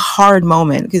a hard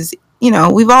moment because, you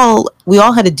know, we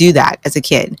all had to do that as a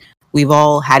kid. We've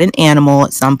all had an animal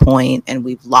at some point and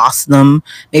we've lost them.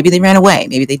 Maybe they ran away.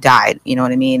 Maybe they died. You know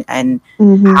what I mean? And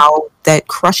how that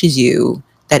crushes you,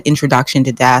 that introduction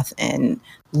to death and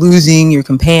losing your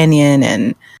companion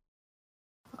and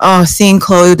seeing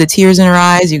Chloe with the tears in her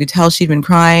eyes. You could tell she'd been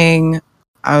crying.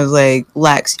 I was like,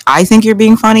 Lex, I think you're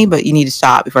being funny, but you need to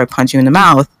stop before I punch you in the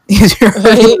mouth. Because you're a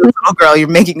little girl. You're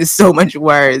making this so much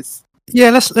worse.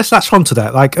 Yeah, let's latch on to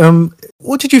that. Like,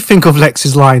 what did you think of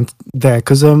Lex's line there?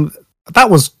 Because that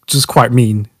was just quite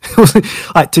mean.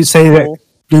 Like, to say that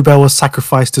Bluebell was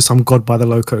sacrificed to some god by the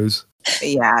locos.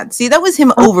 Yeah, see, that was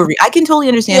him I can totally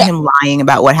understand him lying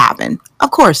about what happened.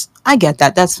 Of course, I get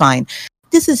that. That's fine.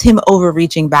 This is him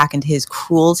overreaching back into his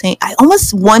cruelty. I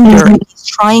almost wonder if he's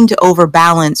trying to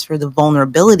overbalance for the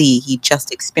vulnerability he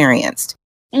just experienced.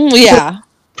 Yeah,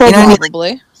 probably. You know,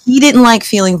 like, he didn't like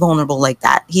feeling vulnerable like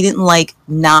that. He didn't like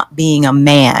not being a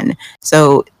man.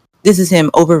 So this is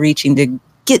him overreaching to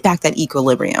get back that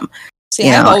equilibrium. See,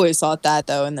 I've always thought that,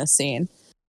 though, in this scene.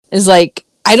 Is like,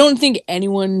 I don't think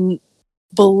anyone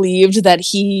believed that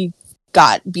he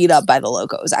got beat up by the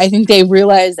locos. I think they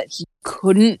realized that he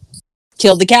couldn't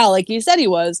kill the cow like he said he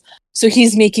was. So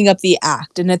he's making up the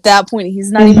act. And at that point,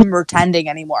 he's not even pretending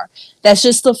anymore. That's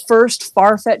just the first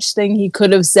far-fetched thing he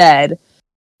could have said.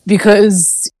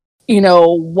 Because, you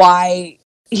know, why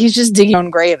he's just digging his own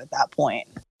grave at that point.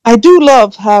 I do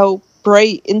love how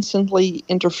Bray instantly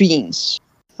intervenes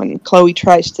when Chloe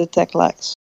tries to attack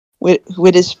Lex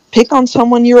with his pick on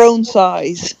someone your own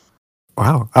size.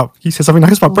 Wow, he said something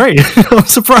nice about Bray. I'm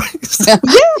surprised. Yeah,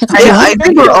 I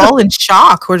think we're all in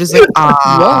shock. We're just like,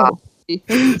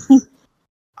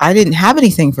 I didn't have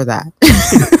anything for that.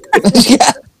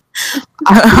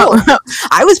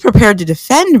 I was prepared to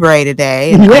defend Bray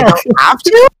today, and I don't have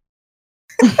to.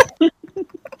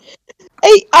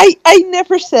 I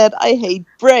never said I hate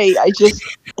Bray. I just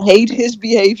hate his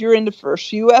behavior in the first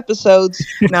few episodes.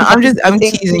 No, I'm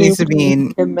teasing you,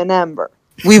 Sabine. Him and Amber.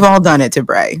 We've all done it to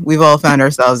Bray. We've all found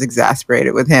ourselves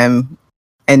exasperated with him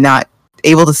and not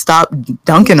able to stop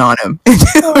dunking on him.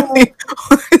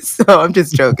 So I'm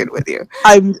just joking with you.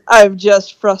 I'm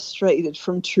just frustrated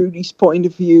from Trudy's point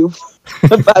of view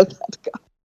about that guy.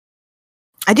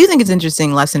 I do think it's an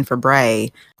interesting lesson for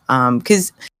Bray,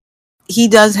 because he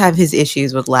does have his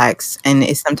issues with Lex, and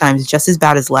is sometimes just as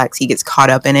bad as Lex. He gets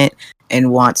caught up in it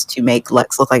and wants to make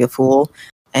Lex look like a fool.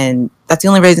 And that's the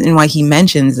only reason why he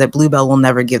mentions that Bluebell will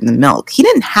never give them milk. He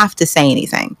didn't have to say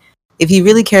anything. If he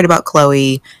really cared about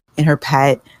Chloe and her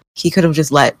pet, he could have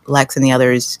just let Lex and the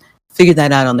others figure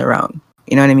that out on their own.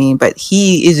 You know what I mean? But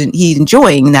he's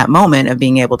enjoying that moment of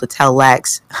being able to tell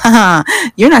Lex, haha,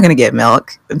 you're not going to get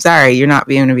milk. I'm sorry, you're not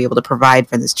going to be able to provide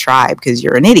for this tribe because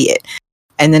you're an idiot.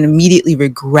 And then immediately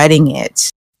regretting it.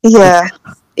 Yeah.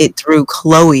 It threw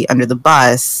Chloe under the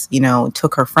bus,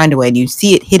 took her friend away. And you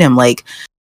see it hit him like,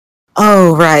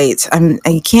 oh, right.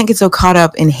 I can't get so caught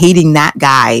up in hating that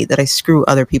guy that I screw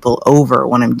other people over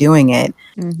when I'm doing it.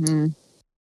 Mm-hmm.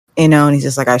 And he's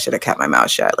just like, I should have kept my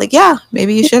mouth shut. Like, yeah,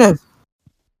 maybe you should have.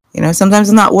 Sometimes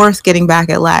it's not worth getting back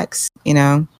at Lex,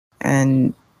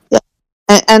 and yeah.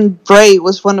 And Bray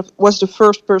was the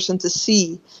first person to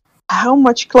see how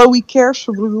much Chloe cares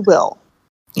for Bluebell.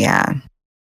 Yeah.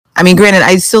 I mean, granted,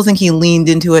 I still think he leaned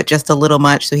into it just a little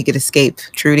much so he could escape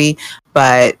Trudy,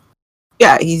 but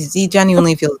yeah, he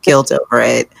genuinely feels guilt over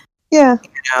it. Yeah.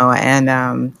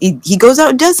 And he goes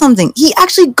out and does something. He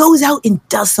actually goes out and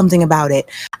does something about it.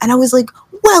 And I was like,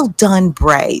 well done,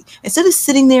 Bray. Instead of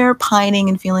sitting there pining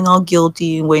and feeling all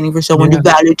guilty and waiting for someone to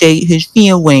validate his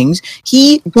feelings,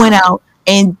 he went out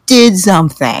and did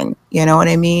something. You know what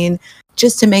I mean?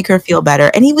 Just to make her feel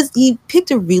better. And he picked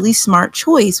a really smart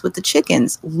choice with the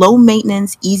chickens. Low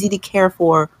maintenance, easy to care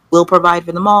for, will provide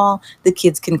for them all. The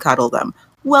kids can cuddle them.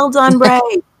 Well done, Bray.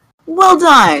 Well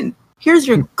done. Here's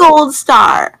your gold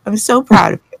star. I'm so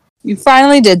proud of you. You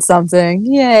finally did something.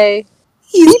 Yay.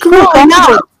 He's growing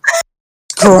up.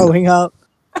 Growing up.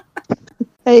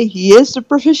 Hey, he is the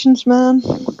proficiency man.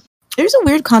 There's a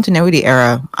weird continuity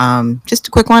error. Just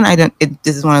a quick one.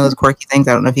 This is one of those quirky things.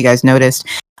 I don't know if you guys noticed.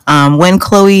 When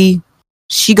Chloe,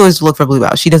 she goes to look for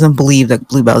Bluebell. She doesn't believe that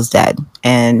Bluebell's dead.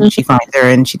 And she finds her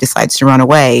and she decides to run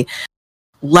away.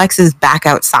 Lex is back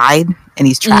outside and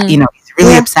he's trapped. He's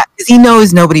really upset because he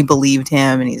knows nobody believed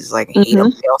him and he's like, I hate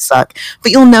them, they all suck.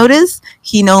 But you'll notice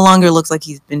he no longer looks like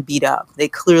he's been beat up. They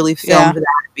clearly filmed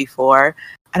that before.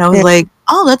 And I was like,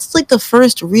 oh, that's like the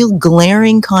first real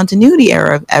glaring continuity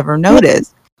error I've ever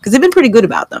noticed. Because they've been pretty good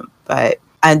about them. But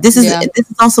this is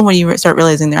also when you start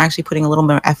realizing they're actually putting a little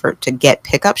more effort to get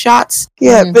pickup shots.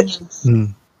 Yeah,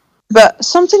 but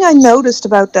something I noticed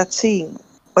about that scene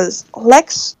was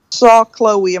Lex saw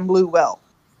Chloe and Bluebell.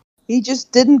 He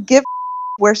just didn't give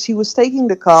where she was taking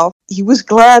the calf. He was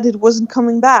glad it wasn't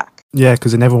coming back. Yeah,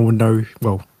 because then everyone would know.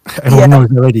 Well, everyone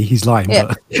knows already he's lying.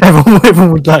 But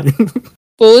everyone would lie.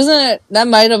 But that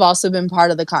might have also been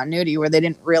part of the continuity where they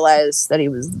didn't realize that he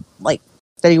was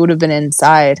that he would have been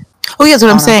inside. Oh, yeah, that's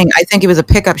what I'm saying. I think it was a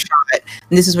pickup shot.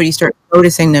 And this is where you start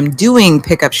noticing them doing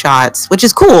pickup shots, which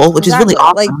is cool, which is really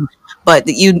awesome. But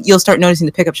you'll start noticing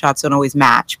the pickup shots don't always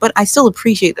match. But I still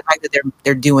appreciate the fact that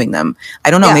they're doing them. I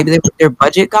don't know, maybe their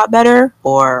budget got better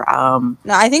or No,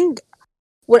 I think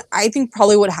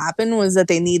probably what happened was that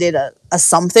they needed a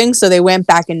something, so they went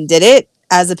back and did it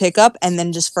as a pickup and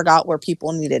then just forgot where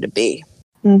people needed to be.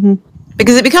 Mm-hmm.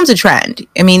 Because it becomes a trend.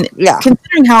 I mean,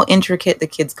 considering how intricate the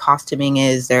kids' costuming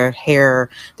is, their hair,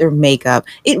 their makeup,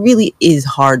 it really is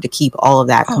hard to keep all of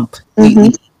that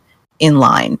completely in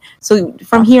line. So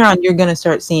from here on, you're going to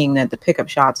start seeing that the pickup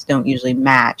shots don't usually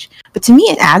match. But to me,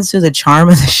 it adds to the charm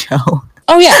of the show.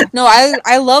 Oh, yeah. No,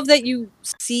 I love that you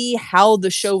see how the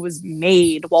show was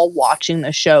made while watching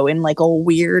the show in like a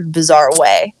weird, bizarre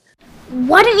way.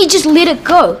 Why didn't you just let it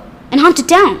go and hunt it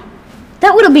down?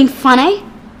 That would have been fun, eh?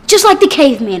 Just like the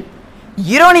cavemen.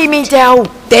 You don't need me, Dal.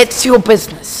 That's your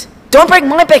business. Don't break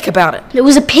my back about it. It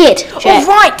was a pet, Jack.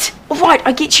 All right,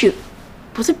 I get you.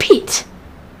 It was a pet.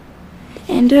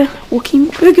 And a walking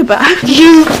burger bar.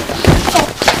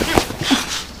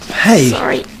 Hey.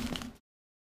 Sorry.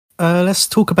 Let's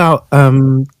talk about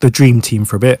the Dream Team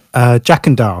for a bit. Jack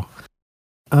and Dal.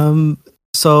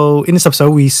 So in this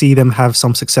episode, we see them have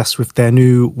some success with their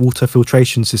new water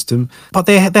filtration system, but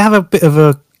they have a bit of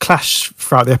a clash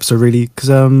throughout the episode, really, because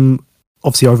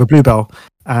obviously over Bluebell,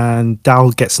 and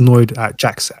Dal gets annoyed at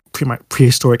Jack's pretty much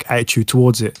prehistoric attitude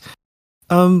towards it.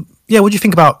 What do you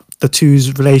think about the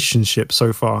two's relationship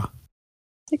so far?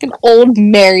 Like an old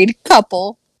married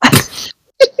couple.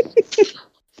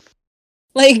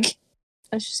 Like,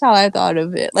 that's just how I thought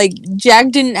of it. Like,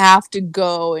 Jack didn't have to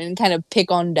go and kind of pick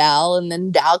on Dal, and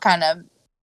then Dal kind of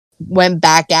went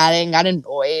back at it and got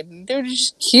annoyed. They were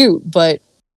just cute, but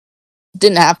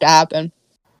didn't have to happen.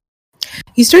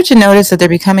 You start to notice that they're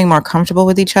becoming more comfortable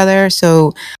with each other.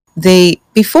 So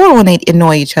before when they'd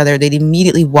annoy each other, they'd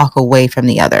immediately walk away from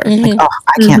the other. Like, oh,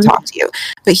 I can't talk to you.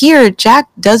 But here, Jack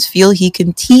does feel he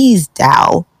can tease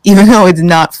Dal, even though it's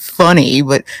not funny,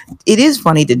 but it is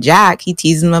funny to Jack. He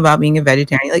teases him about being a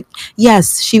vegetarian. Like,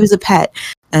 yes, she was a pet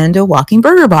and a walking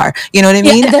burger bar. You know what I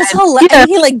mean? That's hilarious. And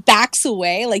he like backs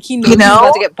away, like he knows he's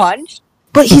about to get punched.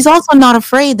 But he's also not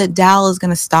afraid that Dal is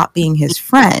going to stop being his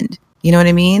friend. You know what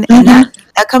I mean? And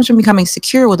that comes from becoming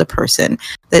secure with a person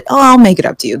that, oh, I'll make it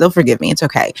up to you. They'll forgive me. It's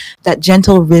okay. That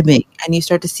gentle ribbing. And you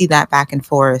start to see that back and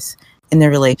forth in their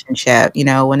relationship. You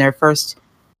know, when they're first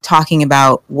talking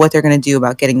about what they're going to do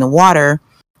about getting the water,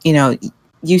 you know,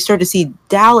 you start to see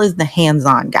Dal is the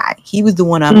hands-on guy. He was the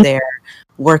one up there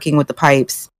working with the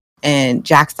pipes, and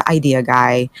Jack's the idea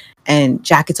guy. And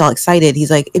Jack gets all excited.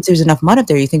 He's like, if there's enough mud up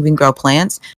there, you think we can grow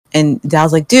plants? And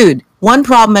Dal's like, dude, one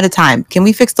problem at a time. Can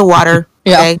we fix the water?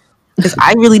 Okay. Because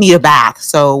I really need a bath.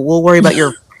 So we'll worry about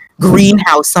your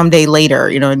greenhouse someday later.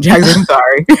 You know, and Jack's like, I'm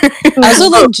sorry. I also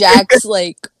like Jack's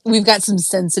like, we've got some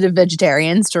sensitive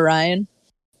vegetarians to Ryan.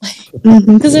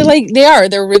 Because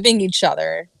they're ribbing each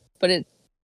other. But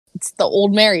it's the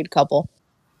old married couple.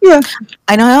 Yeah.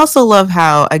 I know. I also love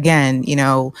how, again, you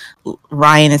know,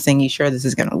 Ryan is saying, you sure this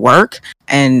is going to work?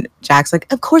 And Jack's like,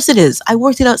 of course it is. I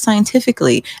worked it out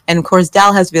scientifically. And of course,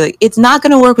 Dal has to be like, it's not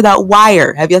going to work without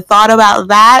wire. Have you thought about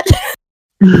that?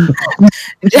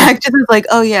 Jack just is like,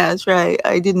 oh, yeah, that's right.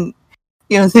 I didn't,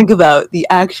 think about the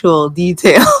actual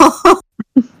detail.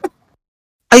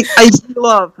 I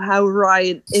love how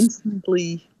Ryan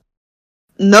instantly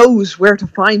knows where to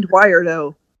find wire,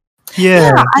 though.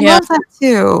 Yeah, I love that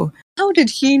too. How did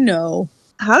he know?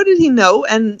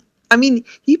 And I mean,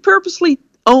 he purposely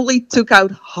only took out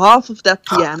half of that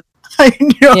piano. I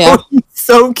know. Yeah. He's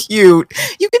so cute.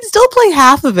 You can still play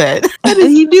half of it. And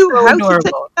he knew how to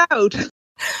take it out.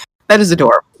 That is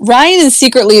adorable. Ryan is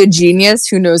secretly a genius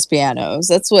who knows pianos.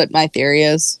 That's what my theory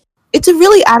is. It's a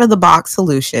really out of the box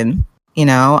solution,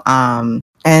 and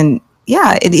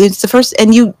yeah, it's the first,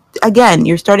 and you're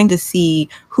starting to see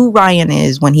who Ryan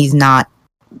is when he's not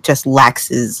just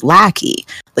Lex's lackey.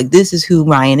 Like, this is who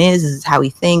Ryan is. This is how he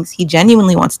thinks. He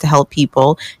genuinely wants to help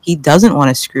people. He doesn't want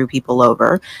to screw people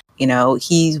over.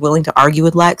 He's willing to argue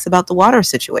with Lex about the water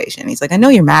situation. He's like, I know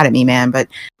you're mad at me, man, but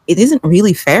it isn't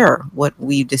really fair what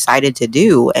we've decided to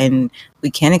do, and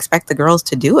we can't expect the girls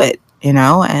to do it,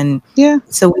 And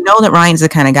so we know that Ryan's the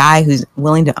kind of guy who's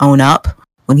willing to own up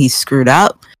when he's screwed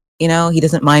up. He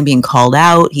doesn't mind being called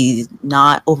out. He's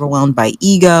not overwhelmed by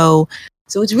ego.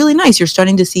 So it's really nice. You're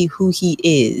starting to see who he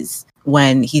is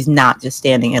when he's not just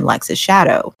standing in Lex's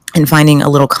shadow and finding a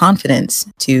little confidence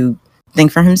to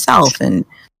think for himself. And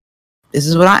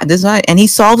and he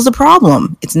solves the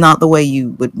problem. It's not the way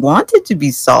you would want it to be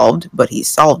solved, but he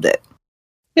solved it.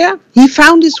 Yeah, he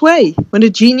found his way. When a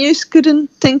genius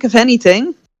couldn't think of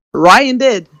anything, Ryan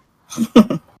did.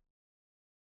 Oh,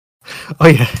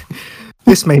 yeah.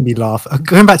 This made me laugh.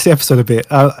 Going back to the episode a bit,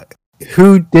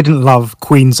 who didn't love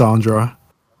Queen Zandra?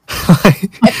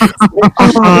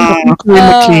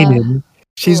 Cleaning.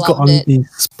 She's got on these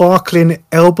sparkling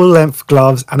elbow-length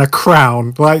gloves and a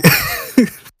crown,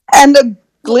 and a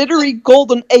glittery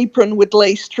golden apron with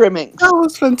lace trimmings. That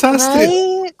was fantastic.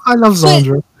 Right? I love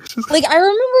Zandra. I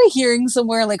remember hearing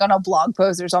somewhere, on a blog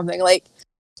post or something,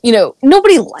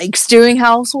 nobody likes doing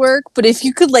housework, but if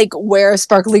you could wear a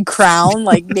sparkly crown,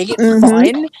 make it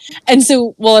fun. And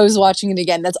so while I was watching it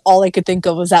again, that's all I could think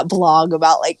of was that blog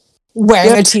about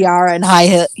wearing a tiara and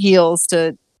high heels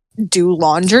to do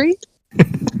laundry. I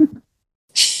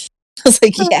was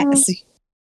like, yes.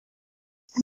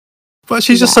 But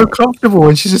she's just so comfortable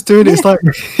and she's just doing it.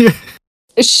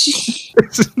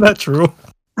 It's natural.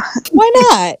 Why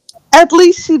not? At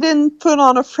least she didn't put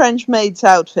on a French maid's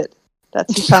outfit that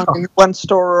she found in one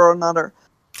store or another.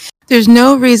 There's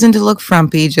no reason to look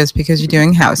frumpy just because you're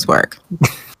doing housework.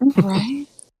 Right?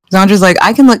 Zandra's like,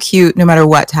 I can look cute no matter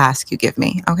what task you give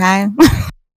me, okay?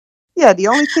 Yeah, the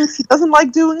only thing she doesn't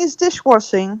like doing is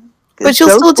dishwashing. But she'll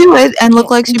still do it and look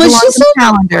like she belongs in the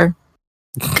calendar.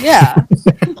 Yeah.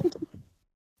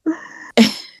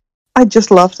 I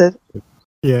just loved it.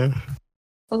 Yeah.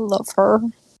 I love her.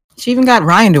 She even got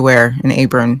Ryan to wear an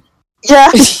apron. Yeah.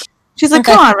 She's like,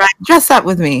 come on, Ryan, dress up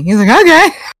with me. He's like, okay.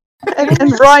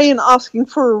 And Ryan asking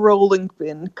for a rolling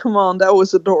pin. Come on, that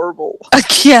was adorable.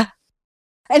 Yeah.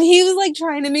 And he was like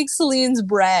trying to make Celine's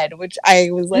bread, which I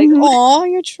was like, Mhm. "Aw,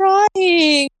 you're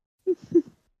trying."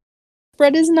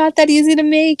 Bread is not that easy to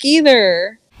make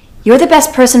either. You're the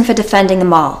best person for defending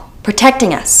them all,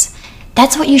 protecting us.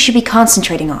 That's what you should be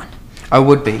concentrating on. I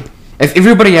would be. If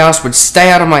everybody else would stay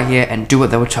out of my hair and do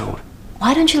what they were told.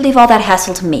 Why don't you leave all that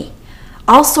hassle to me?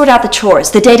 I'll sort out the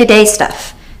chores, the day-to-day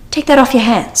stuff. Take that off your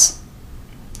hands.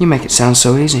 You make it sound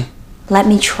so easy. Let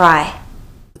me try.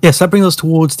 Yes, that brings us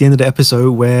towards the end of the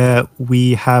episode where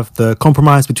we have the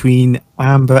compromise between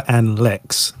Amber and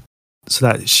Lex. So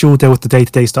that she'll deal with the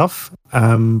day-to-day stuff.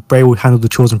 Bray will handle the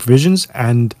chores and provisions,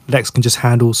 and Lex can just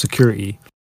handle security.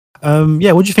 What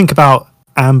do you think about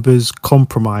Amber's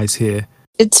compromise here?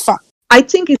 It's fun. I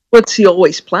think it's what she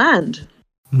always planned,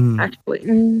 actually.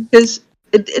 Because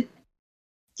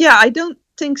I don't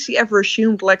think she ever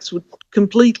assumed Lex would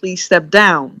completely step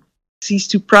down. She's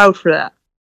too proud for that.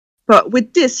 But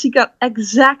with this, she got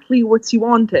exactly what she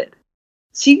wanted.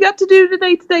 She got to do the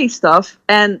day-to-day stuff,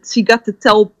 and she got to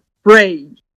tell Bray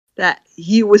that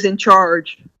he was in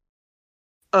charge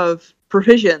of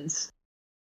provisions.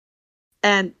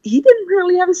 And he didn't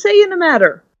really have a say in the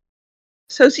matter.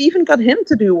 So she even got him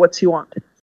to do what she wanted.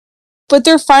 But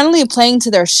they're finally playing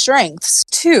to their strengths,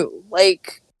 too.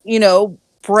 Like,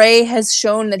 Bray has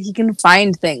shown that he can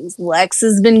find things. Lex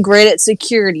has been great at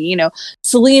security.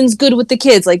 Celine's good with the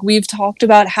kids. Like, we've talked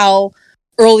about how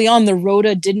early on the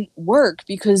Rhoda didn't work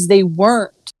because they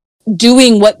weren't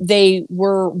doing what they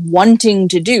were wanting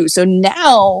to do. So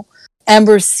now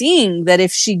Amber's seeing that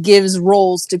if she gives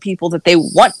roles to people that they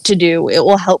want to do, it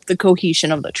will help the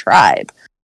cohesion of the tribe.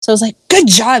 So I was like, good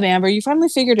job, Amber. You finally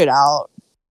figured it out.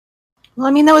 Well,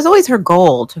 I mean, that was always her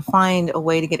goal, to find a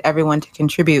way to get everyone to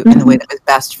contribute in the way that was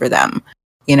best for them.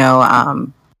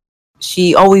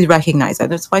 She always recognized that.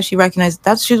 That's why she recognized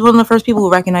she was one of the first people who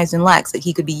recognized in Lex that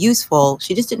he could be useful.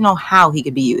 She just didn't know how he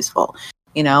could be useful,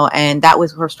 and that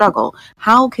was her struggle.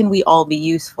 How can we all be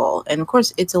useful? And of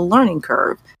course, it's a learning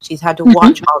curve. She's had to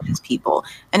watch all these people.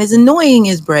 And as annoying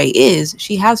as Bray is,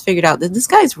 she has figured out that this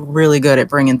guy's really good at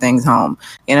bringing things home.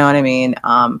 You know what I mean?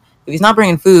 If he's not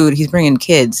bringing food, he's bringing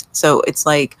kids. So it's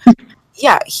like,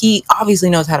 he obviously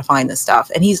knows how to find this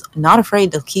stuff. And he's not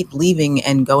afraid to keep leaving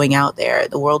and going out there.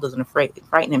 The world doesn't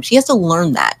frighten him. She has to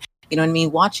learn that. You know what I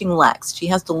mean? Watching Lex, she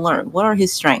has to learn. What are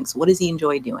his strengths? What does he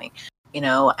enjoy doing?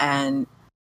 And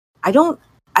I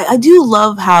do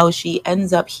love how she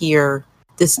ends up here.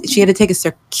 She had to take a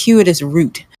circuitous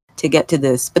route to get to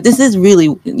this. But this is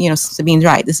really, Sabine's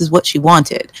right. This is what she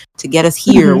wanted, to get us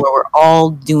here where we're all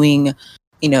doing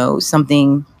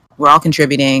something, we're all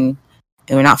contributing,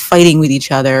 and we're not fighting with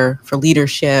each other for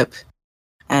leadership.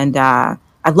 And I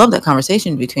love that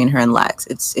conversation between her and Lex.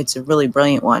 It's a really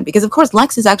brilliant one, because of course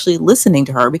Lex is actually listening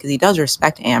to her, because he does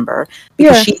respect Amber,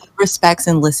 because she respects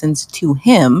and listens to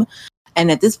him. And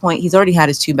at this point, he's already had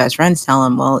his two best friends tell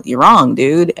him, well, you're wrong,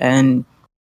 dude. And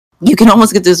you can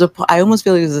almost get this. I almost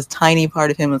feel like there's this tiny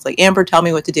part of him that's like, Amber, tell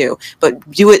me what to do, but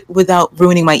do it without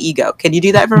ruining my ego. Can you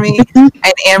do that for me? And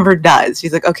Amber does.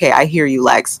 She's like, okay, I hear you,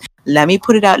 Lex. Let me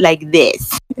put it out like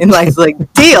this. And Lex is like,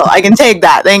 deal, I can take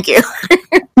that. Thank you.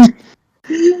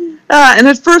 And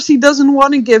at first he doesn't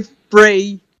want to give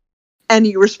Bray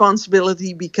any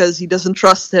responsibility because he doesn't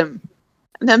trust him.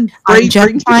 And then Bray I'm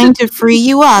just trying to free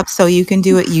you up so you can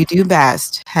do what you do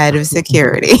best, head of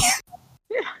security.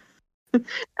 And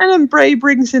then Bray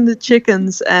brings in the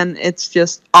chickens, and it's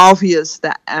just obvious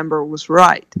that Amber was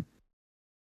right.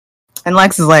 And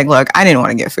Lex is like, look, I didn't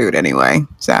want to get food anyway,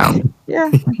 so. Yeah.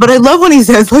 But I love when he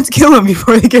says, let's kill him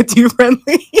before they get too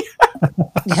friendly.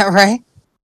 Yeah, right?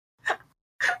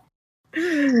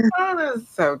 Oh, that was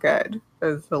so good. That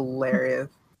was hilarious.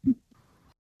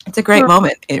 It's a great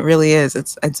moment. It really is.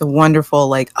 It's a wonderful,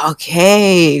 like,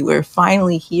 okay, we're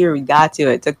finally here. We got to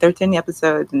it. It took 13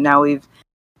 episodes, and now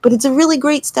but it's a really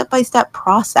great step-by-step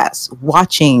process,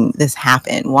 watching this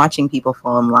happen, watching people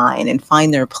fall in line and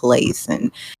find their place.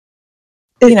 And,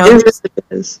 it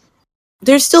is.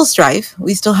 There's still strife.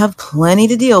 We still have plenty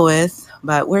to deal with,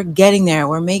 but we're getting there.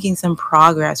 We're making some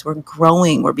progress. We're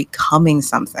growing. We're becoming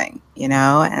something,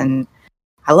 and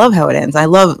I love how it ends. I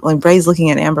love when Bray's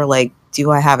looking at Amber like, do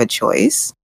I have a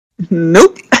choice?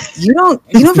 Nope. You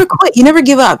never quit. You never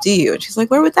give up, do you? And she's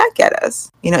like, where would that get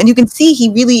us? And you can see he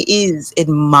really is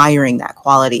admiring that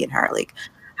quality in her. Like,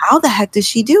 how the heck does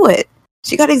she do it?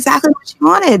 She got exactly what she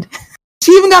wanted.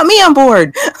 She even got me on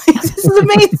board. This is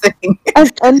amazing.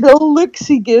 and the looks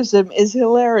he gives him is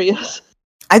hilarious.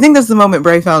 I think that's the moment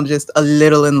Bray found just a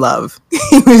little in love.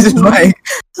 He was just like,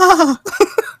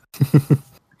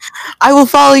 I will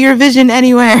follow your vision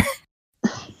anywhere.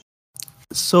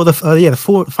 So the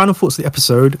final thoughts of the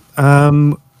episode.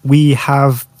 we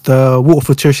have the water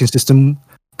filtration system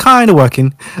kind of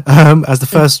working as the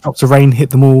first drops of rain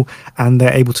hit them all, and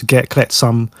they're able to collect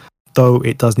some, though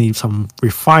it does need some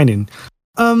refining.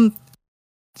 Yeah,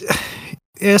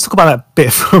 let's talk about that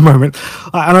bit for a moment.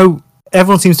 I know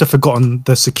everyone seems to have forgotten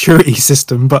the security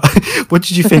system, but what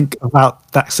did you think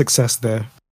about that success there?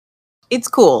 It's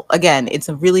cool. Again, it's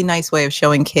a really nice way of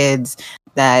showing kids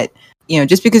that,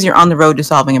 just because you're on the road to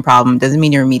solving a problem doesn't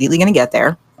mean you're immediately going to get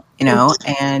there,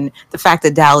 and the fact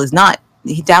that Dal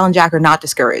and Jack are not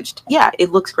discouraged. Yeah, it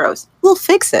looks gross. We'll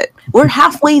fix it. We're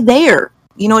halfway there.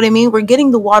 You know what I mean? We're getting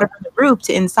the water from the roof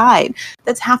to inside.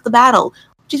 That's half the battle.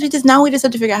 Now we just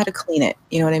have to figure out how to clean it.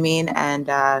 You know what I mean? And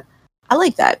I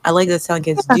like that. I like that telling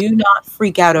kids, do not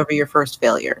freak out over your first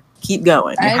failure. Keep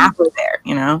going. You're halfway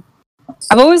there,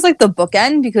 I've always liked the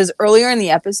bookend because earlier in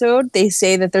the episode, they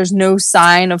say that there's no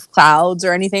sign of clouds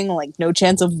or anything, like no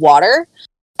chance of water.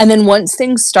 And then once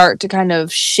things start to kind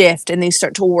of shift and they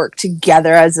start to work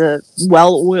together as a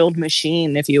well-oiled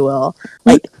machine, if you will,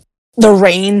 like the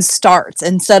rain starts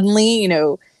and suddenly,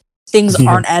 things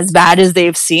aren't as bad as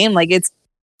they've seemed. Like it's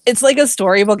like a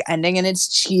storybook ending and it's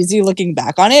cheesy looking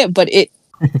back on it, but it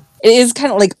is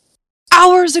kind of like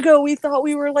hours ago we thought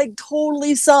we were like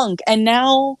totally sunk, and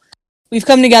now we've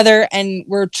come together and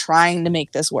we're trying to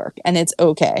make this work, and it's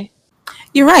okay.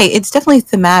 You're right. It's definitely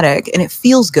thematic and it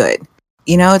feels good.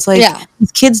 It's like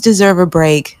these kids deserve a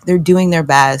break. They're doing their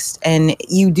best, and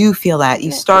you do feel that.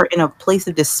 You start in a place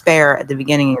of despair at the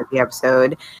beginning of the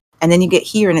episode, and then you get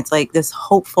here and it's like this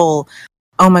hopeful,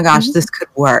 oh my gosh, this could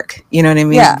work. You know what I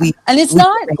mean? Yeah. And it's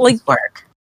not like work.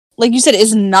 Like you said,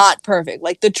 it's not perfect.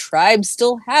 Like the tribe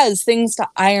still has things to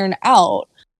iron out,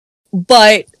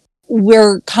 but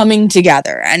we're coming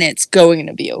together and it's going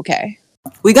to be okay.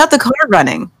 We got the car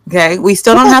running. Okay. We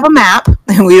still don't have a map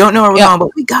and we don't know where we're going, but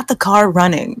we got the car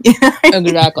running.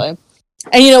 Exactly.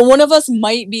 And one of us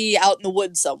might be out in the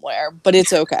woods somewhere, but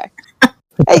it's okay.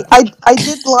 Hey, I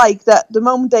did like that the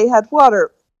moment they had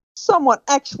water, someone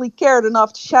actually cared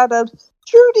enough to shout out,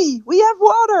 Trudy, we have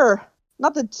water.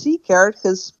 Not that she cared,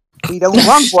 because we don't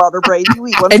want water, Brady.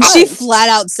 We want and ice. She flat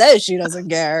out says she doesn't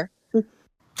care.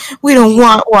 We don't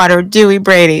want water, do we,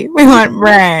 Brady? We want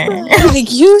rain.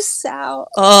 Like, you sound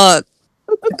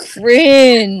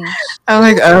cringe. I'm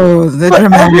like, the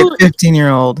dramatic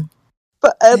 15-year-old.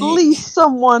 But at least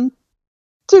someone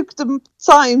took the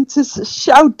time to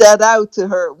shout that out to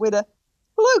her with a,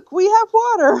 look, we have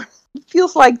water. It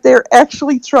feels like they're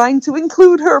actually trying to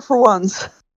include her for once.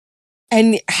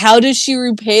 And how does she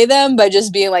repay them? By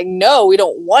just being like, no, we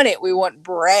don't want it. We want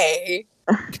Bray.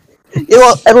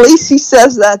 Well, at least he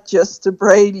says that just to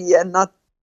Brady and not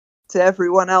to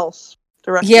everyone else.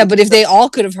 Yeah, but if they all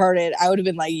could have heard it, I would have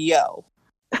been like, yo.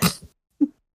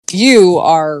 You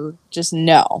are just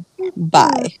no.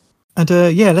 Bye. And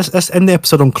let's end the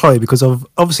episode on Chloe, because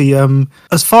obviously,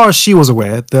 as far as she was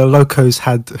aware, the Locos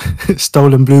had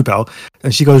stolen Bluebell,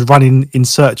 and she goes running in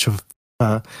search of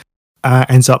her,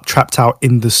 ends up trapped out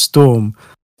in the storm.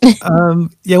 What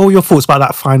were your thoughts about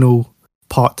that final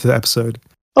part to the episode?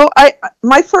 Oh,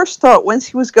 my first thought when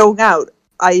she was going out,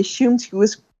 I assumed she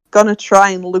was gonna try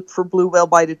and look for Bluebell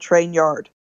by the train yard,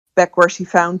 back where she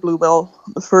found Bluebell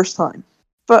the first time.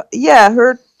 But yeah,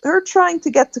 her trying to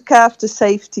get the calf to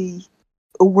safety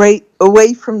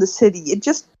away from the city,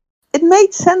 it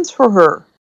made sense for her.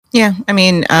 Yeah, I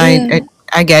mean,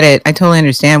 I get it. I totally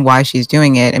understand why she's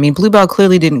doing it. I mean, Bluebell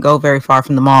clearly didn't go very far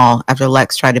from the mall after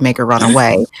Lex tried to make her run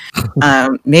away.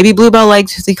 Maybe Bluebell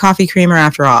liked the coffee creamer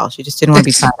after all. She just didn't want to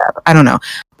be tied up. I don't know.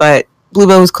 But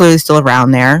Bluebell was clearly still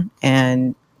around there.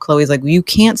 And Chloe's like, well, you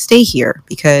can't stay here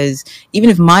because even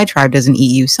if my tribe doesn't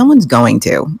eat you, someone's going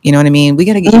to. You know what I mean? We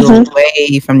got to get you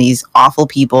away from these awful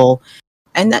people.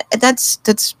 And that's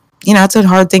it's a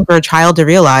hard thing for a child to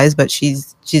realize, but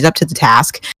she's up to the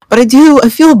task. But I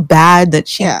feel bad that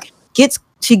she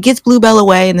gets Bluebell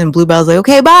away, and then Bluebell's like,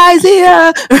 okay, bye, see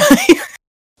ya.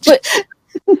 But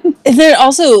and then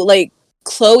also, like,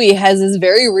 Chloe has this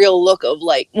very real look of,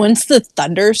 like, once the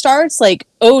thunder starts, like,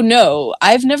 oh no,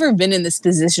 I've never been in this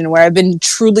position where I've been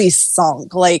truly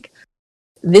sunk. Like,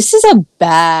 this is a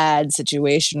bad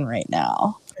situation right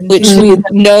now, which we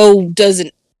know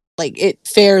doesn't, like, it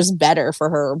fares better for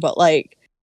her, but, like,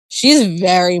 she's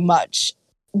very much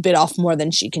bit off more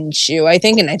than she can chew, I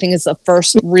think, and I think it's the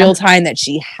first real time that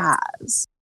she has.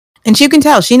 And you can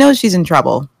tell she knows she's in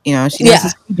trouble. She knows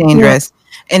it's dangerous.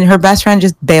 And her best friend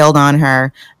just bailed on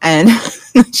her, and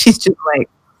she's just like,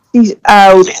 she's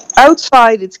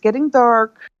outside. It's getting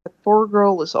dark. The poor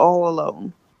girl is all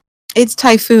alone. It's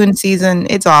typhoon season.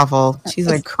 It's awful. She's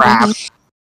like, crap.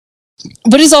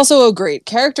 But it's also a great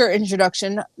character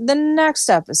introduction the next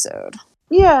episode.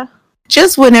 Yeah.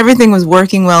 Just when everything was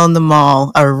working well in the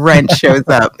mall, a wrench shows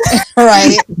up.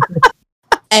 Right.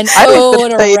 And I would oh,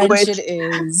 what a say wrench which- it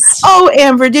is. Oh,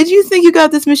 Amber, did you think you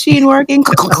got this machine working?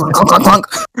 Clunk, clunk, clunk,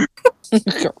 clunk,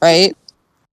 clunk. Right?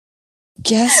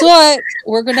 Guess what?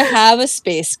 We're gonna have a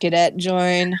space cadet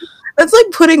join. That's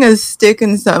like putting a stick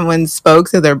in someone's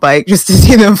spokes of their bike just to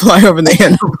see them fly over the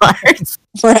handlebars.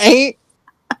 Right?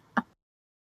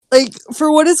 Like,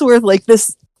 for what it's worth, like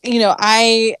this,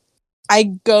 I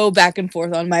go back and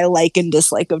forth on my like and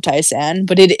dislike of Tai-San,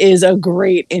 but it is a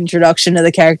great introduction to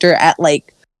the character at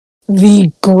like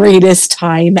the greatest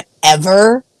time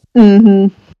ever.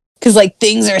 Mm-hmm. Because like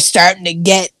things are starting to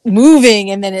get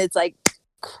moving and then it's like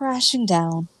crashing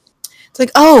down. It's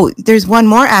like, oh, there's one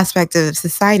more aspect of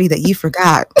society that you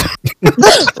forgot.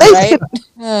 Right?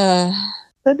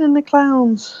 Send in the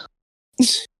clowns.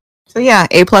 So yeah,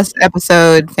 A+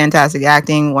 episode, fantastic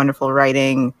acting, wonderful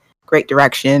writing, great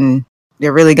direction. They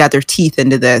really got their teeth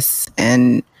into this,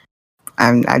 and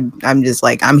I'm just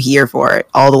like, I'm here for it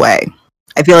all the way.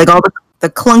 I feel like all the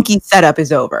clunky setup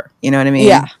is over. You know what I mean?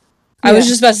 Yeah. I was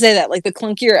just about to say that. Like the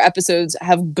clunkier episodes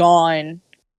have gone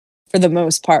for the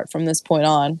most part from this point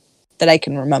on that I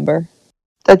can remember.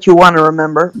 That you want to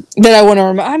remember. That I want to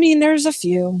remember. I mean, there's a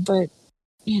few, but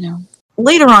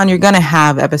Later on, you're going to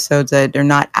have episodes that are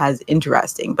not as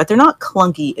interesting, but they're not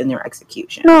clunky in their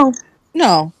execution.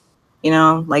 No.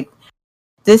 Like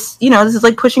this, this is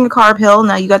like pushing a car uphill.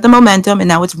 Now you got the momentum and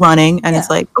now it's running and it's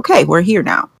like, okay, we're here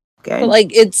now. Okay. But like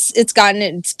it's gotten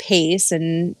its pace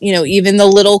and, even the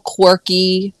little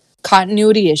quirky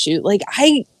continuity issue. Like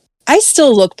I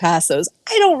still look past those.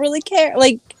 I don't really care.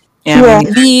 Like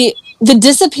the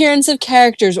disappearance of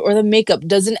characters or the makeup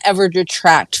doesn't ever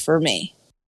detract for me.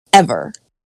 Ever.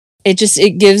 It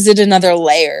gives it another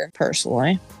layer,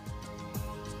 personally.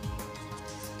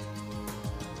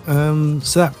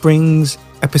 So that brings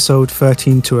episode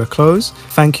 13 to a close.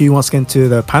 Thank you once again to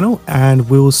the panel, and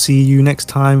we'll see you next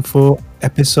time for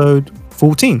episode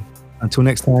 14. Until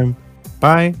next time,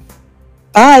 bye.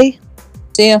 Bye.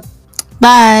 See ya.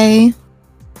 Bye.